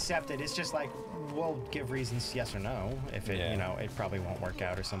unaccepted. It's just like we'll give reasons, yes or no. If it it probably won't work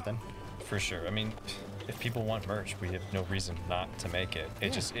out or something. For sure. I mean, if people want merch, we have no reason not to make it.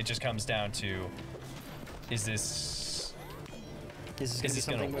 It just comes down to, is this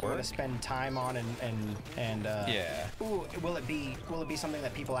something we want to spend time on and yeah. Ooh, will it be something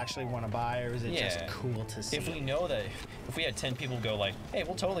that people actually want to buy, or is it just cool to see? If we know that if we had 10 people go like, hey,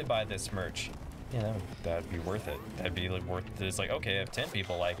 we'll totally buy this merch, that'd be worth it. That'd be like worth it. It's like, okay, if 10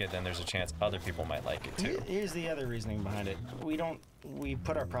 people like it, then there's a chance other people might like it too. Here's the other reasoning behind it. We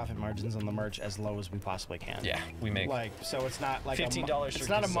put our profit margins on the merch as low as we possibly can. Yeah, we make so it's not like $15. It's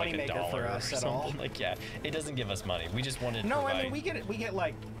not a money maker for us at all. Like it doesn't give us money. We just wanted. No, I mean we get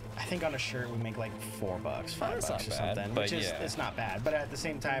like, I think on a shirt we make like $4, $5 or something, which is it's not bad. But at the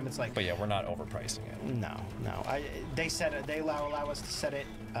same time, it's like. But yeah, we're not overpricing it. No. They allow us to set it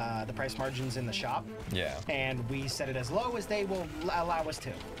the price margins in the shop. Yeah. And we set it as low as they will allow us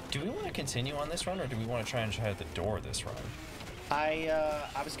to. Do we want to continue on this run, or do we want to try at the door this run?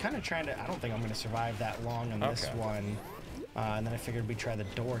 I was kind of trying to. I don't think I'm going to survive that long on this one, and then I figured we'd try the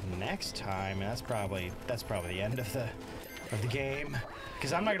door next time, and that's probably the end of the game,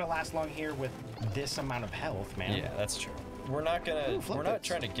 because I'm not going to last long here with this amount of health, man. Yeah, that's true. We're not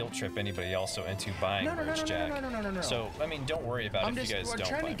trying to guilt trip anybody also into buying merch, Jack. No. So I mean, don't worry about if you guys don't buy.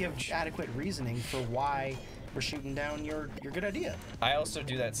 We're trying to give adequate reasoning for why we're shooting down your good idea. I also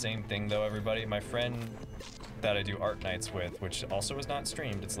do that same thing though, everybody. My friend that I do art nights with, which also is not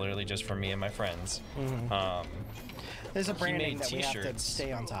streamed, it's literally just for me and my friends. Mm-hmm. There's a branding that we have to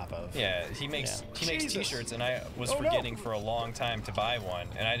stay on top of. Yeah, he makes t-shirts, and I was forgetting for a long time to buy one,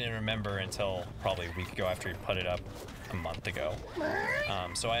 and I didn't remember until probably a week ago after he put it up a month ago.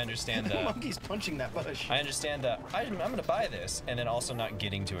 So I understand the monkey's punching that bush. I understand that I'm gonna buy this, and then also not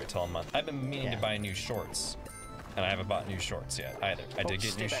getting to it till a month. I've been meaning to buy new shorts, and I haven't bought new shorts yet either. I did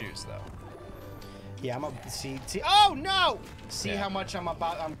get new shoes though. Yeah, I'm a see. Oh no! See how much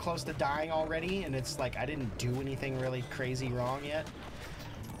I'm close to dying already, and it's like I didn't do anything really crazy wrong yet.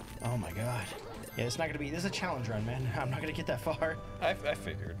 Oh my god. Yeah, it's not gonna be. This is a challenge run, man. I'm not gonna get that far. I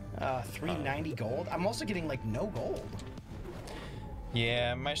figured. 390 gold. I'm also getting like no gold.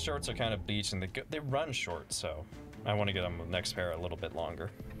 Yeah, my shorts are kind of bleached, and they run short, so I want to get them the next pair a little bit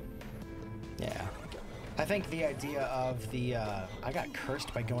longer. Yeah. I think the idea of the, I got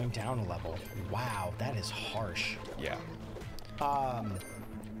cursed by going down a level. Wow, that is harsh. Yeah.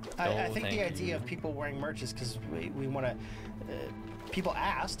 I think the idea of people wearing merch is because we want to, people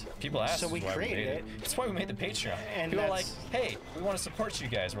asked. People asked, so we created it. That's why we made the Patreon. And people are like, hey, we want to support you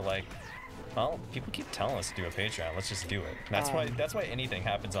guys. We're like, well, people keep telling us to do a Patreon. Let's just do it. That's why anything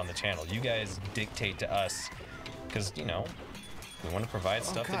happens on the channel. You guys dictate to us, because, we want to provide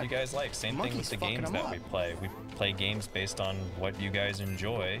stuff that you guys like. Same thing with the games that we play. We play games based on what you guys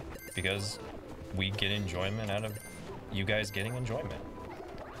enjoy, because we get enjoyment out of you guys getting enjoyment.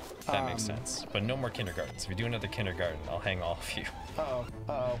 That makes sense. But no more kindergartens. If we do another kindergarten, I'll hang all of you.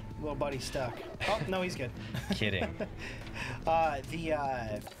 Uh-oh. Little buddy's stuck. Oh, no, he's good. Kidding. I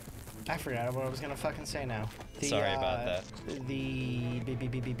forgot what I was going to fucking say now. Sorry about that. We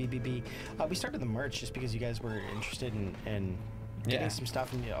started the merch just because you guys were interested in getting some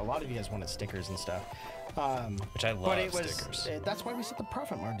stuff, and a lot of you guys wanted stickers and stuff. Which I love, stickers. That's why we set the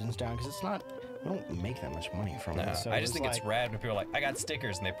profit margins down, because it's not We don't make that much money from it. So I just think it's rad when people are like, I got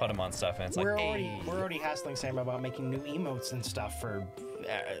stickers, and they put them on stuff, and it's like, hey. We're already hassling Sam about making new emotes and stuff for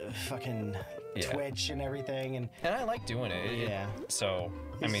fucking Twitch and everything. And I like doing it. Yeah. So,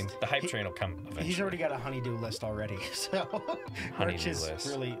 I mean, the hype train will come eventually. He's already got a honeydew list already. So, Merch is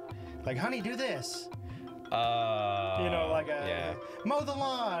really like, honey, do this. You know, like mow the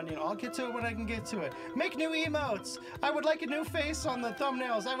lawn. You know, I'll get to it when I can get to it. Make new emotes. I would like a new face on the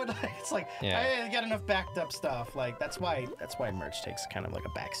thumbnails. I would like. It's like I got enough backed up stuff. Like that's why Merch takes kind of like a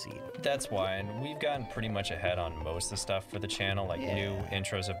backseat. That's why, and we've gotten pretty much ahead on most of the stuff for the channel. Like new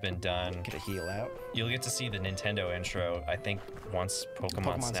intros have been done. Get a heal out. You'll get to see the Nintendo intro. I think once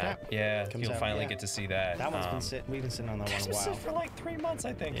Pokemon Snap. Yeah, you'll finally get to see that. That one's been sitting. We've been sitting on that one a while. For like 3 months,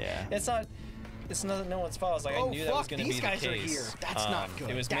 I think. Yeah. It's not no one's fault. Like I knew that was going to be the case. These guys are here. That's not good.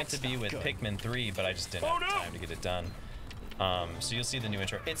 It was meant to be with Pikmin 3, but I just didn't have time to get it done. So you'll see the new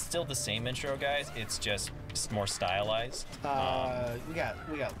intro. It's still the same intro, guys. It's just more stylized. We got.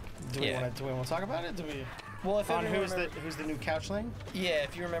 Do we want to talk about it? Well, if who's the new couchling? Yeah,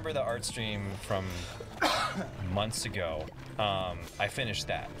 if you remember the art stream from months ago, I finished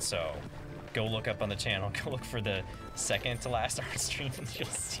that. So go look up on the channel. Go look for the second to last art stream, and you'll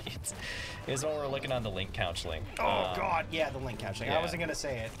see it. Is when we're looking on the link couchling. Oh God, yeah, the link couchling. I wasn't gonna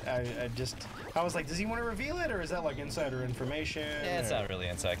say it. I was like, does he want to reveal it, or is that like insider information? Yeah, it's not really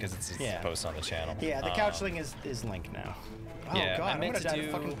inside because it's posted on the channel. Yeah, the couchling is linked now. Oh God, I'm gonna die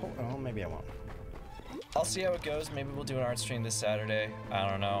to fucking. Oh, maybe I won't. I'll see how it goes. Maybe we'll do an art stream this Saturday. I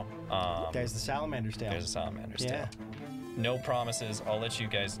don't know. There's the Salamander's Tale. There's a Salamander's Tale. No promises. I'll let you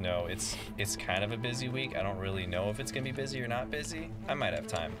guys know. It's kind of a busy week. I don't really know if it's gonna be busy or not busy. I might have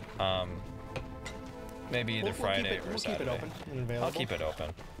time. Maybe either Friday or Saturday. We'll keep it open and available. I'll keep it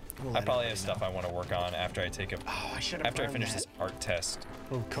open. I probably have stuff I want to work on after I take after I finish this art test.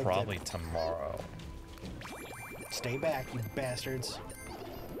 Probably tomorrow. Stay back, you bastards.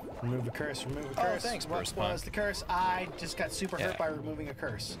 Remove a curse, remove a curse. Oh, thanks, What was the curse? I just got super hurt by removing a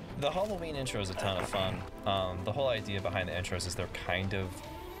curse. The Halloween intro is a ton of fun. The whole idea behind the intros is they're kind of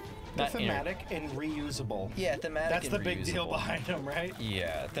thematic and reusable. Yeah, thematic. That's and the big deal behind them, right?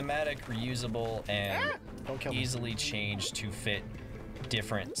 Yeah, thematic, reusable, and easily changed to fit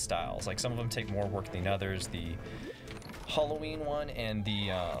different styles. Like some of them take more work than others. The Halloween one and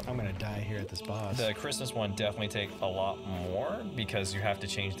the I'm gonna die here at this boss. The Christmas one definitely take a lot more because you have to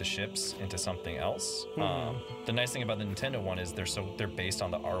change the ships into something else. The nice thing about the Nintendo one is they're based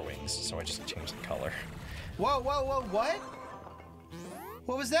on the R-Wings, so I just changed the color. Whoa, what?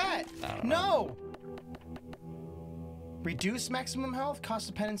 What was that? No! Reduce maximum health, cost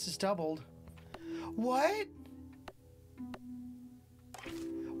of penance is doubled. What?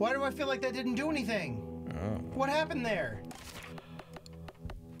 Why do I feel like that didn't do anything? What happened there?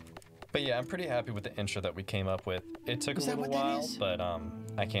 But yeah, I'm pretty happy with the intro that we came up with. It took a little while, but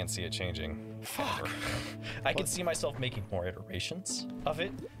I can't see it changing. Fuck. I can see myself making more iterations of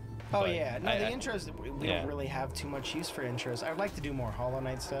it. Oh yeah, no, the intros, we don't really have too much use for intros. I'd like to do more Hollow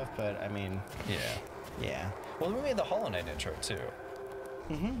Knight stuff, but I mean... Yeah. Well, we made the Hollow Knight intro too.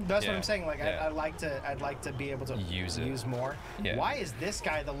 That's what I'm saying. Like, I'd like to be able to use more. Yeah. Why is this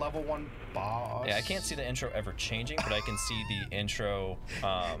guy the level 1 boss? Yeah, I can't see the intro ever changing, but I can see the intro.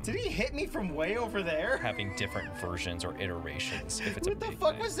 Did he hit me from way over there? Having different versions or iterations. If it's what the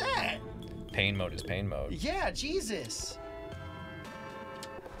fuck was that? Pain mode is pain mode. Yeah, Jesus.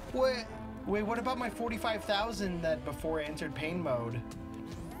 Wait, what about my 45,000 that before I entered pain mode?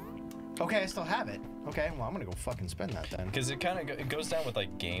 Okay, I still have it. Okay, well, I'm gonna go fucking spend that then. Because it kind of it goes down with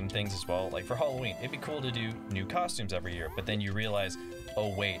like game things as well. Like for Halloween, it'd be cool to do new costumes every year, but then you realize,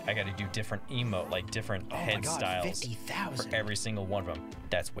 oh wait, I got to do different emote, like different head styles 50,000 for every single one of them.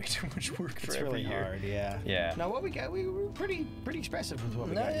 That's way too much work for every year. It's really hard, yeah. No, what we got, we were pretty expressive with what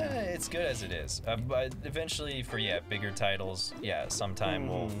we got. Yeah, it's good as it is. But eventually, for bigger titles, sometime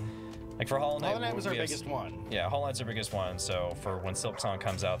we'll. Like for Hollow Knight was our biggest one. Yeah, Hollow Knight's our biggest one. So for when Silk Song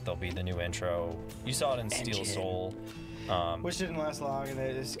comes out, there'll be the new intro. You saw it in Steel Soul. Which didn't last long, and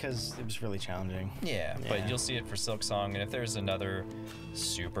it's because it was really challenging. Yeah, but you'll see it for Silk Song. And if there's another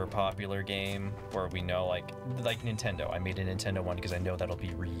super popular game where we know, like Nintendo, I made a Nintendo one because I know that'll be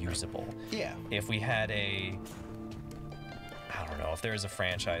reusable. Yeah. If we had I don't know, if there's a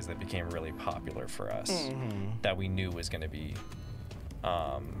franchise that became really popular for us that we knew was going to be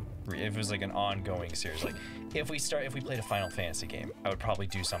if it was like an ongoing series, like if we played a Final Fantasy game, I would probably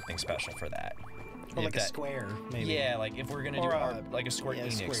do something special for that. Or like a Square, maybe. Yeah, like if we're gonna do like a Square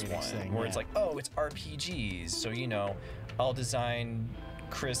Enix one, thing, where it's like, oh, it's RPGs, so I'll design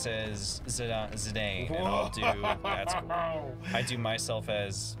Chris as Zidane, and I'll do that's cool. I do myself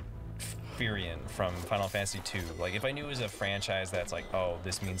as Cypherian from Final Fantasy II. Like, if I knew it was a franchise that's like, oh,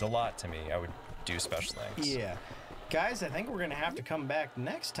 this means a lot to me, I would do special things. Yeah. Guys, I think we're going to have to come back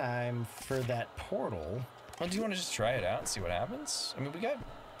next time for that portal. Well, do you want to just try it out and see what happens? I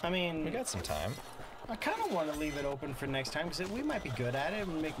mean, we got some time. I kind of want to leave it open for next time because we might be good at it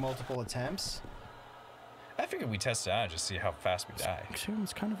and make multiple attempts. I figured we test it out and just see how fast we die.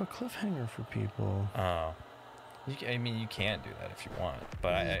 It's kind of a cliffhanger for people. Oh. I mean, you can do that if you want,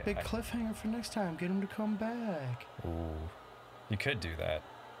 but big cliffhanger for next time. Get him to come back. Ooh. You could do that.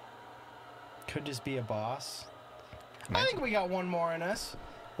 Could just be a boss. I think we got one more in us.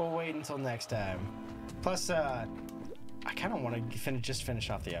 We'll wait until next time. Plus, I kind of want to finish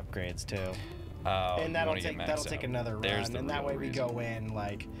off the upgrades too. Oh, and that'll take another run, and that way we go in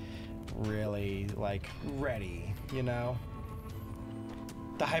like really like ready. You know,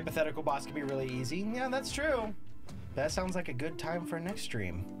 the hypothetical boss could be really easy. Yeah, that's true. That sounds like a good time for a next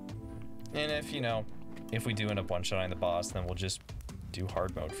stream. And if we do end up one-shotting the boss, then we'll just do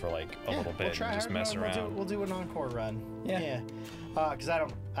hard mode for like a little bit and just mess around. We'll do an encore run. Yeah. Because I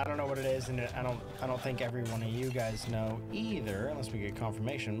don't know what it is, and I don't think every one of you guys know either, unless we get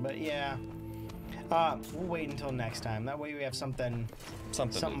confirmation. But yeah, we'll wait until next time. That way we have something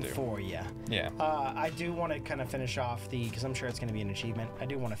for you. Yeah. I do want to kind of finish off because I'm sure it's going to be an achievement. I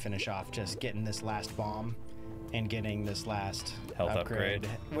do want to finish off just getting this last bomb and getting this last health upgrade,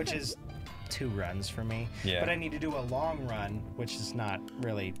 which is 2 runs for me. Yeah. But I need to do a long run, which is not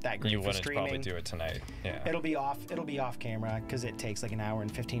really that great for streaming. You wouldn't probably do it tonight. Yeah. It'll be off camera because it takes like an hour and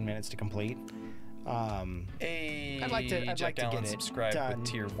 15 minutes to complete. Hey, I'd like to get it subscribe done.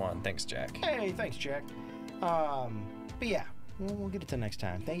 with tier 1. Thanks, Jack. Hey, thanks, Jack. But yeah, we'll get it to next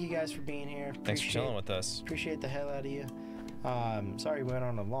time. Thank you guys for being here. Thanks for chilling with us. Appreciate the hell out of you. Sorry we went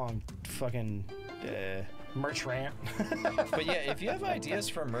on a long fucking merch rant. But yeah, if you have ideas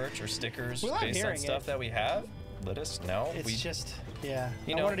for merch or stickers based on stuff that we have, let us know. It's I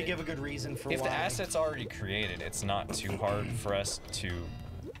wanted to give a good reason for if why. the asset's already created, it's not too hard for us to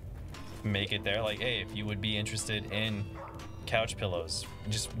make it there. Like, hey, if you would be interested in couch pillows,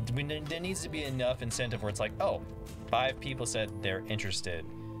 there needs to be enough incentive where it's like, oh, 5 people said they're interested,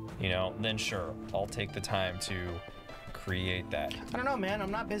 then sure, I'll take the time to create that. I don't know, man.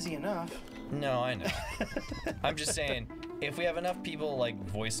 I'm not busy enough. No, I know. I'm just saying, if we have enough people like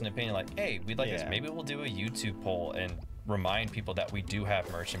voice an opinion, like, hey, we'd like this, maybe we'll do a YouTube poll and remind people that we do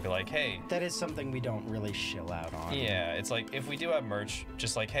have merch and be like, hey. That is something we don't really shill out on. Yeah, it's like, if we do have merch,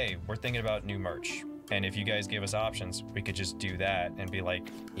 just like, hey, we're thinking about new merch. And if you guys give us options, we could just do that and be like,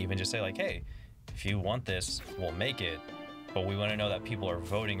 even just say like, hey, if you want this, we'll make it. But we want to know that people are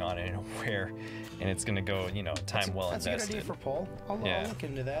voting on it and it's going to go, time well invested. That's a good idea for poll. I'll look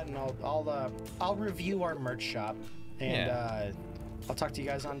into that, and I'll review our merch shop, and I'll talk to you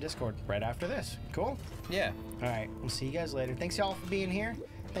guys on Discord right after this. Cool? Yeah. All right. We'll see you guys later. Thanks y'all for being here.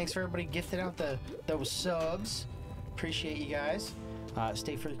 Thanks for everybody gifting out those subs. Appreciate you guys.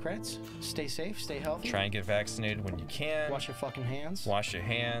 Stay for the credits. Stay safe. Stay healthy. Try and get vaccinated when you can. Wash your fucking hands. Wash your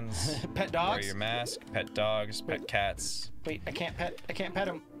hands. Pet dogs. Wear your mask. Pet dogs. Pet cats. Wait, I can't pet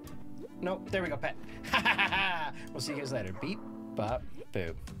them. Nope. There we go. Pet. We'll see you guys later. Beep. Bop.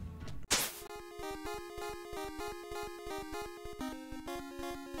 Boop.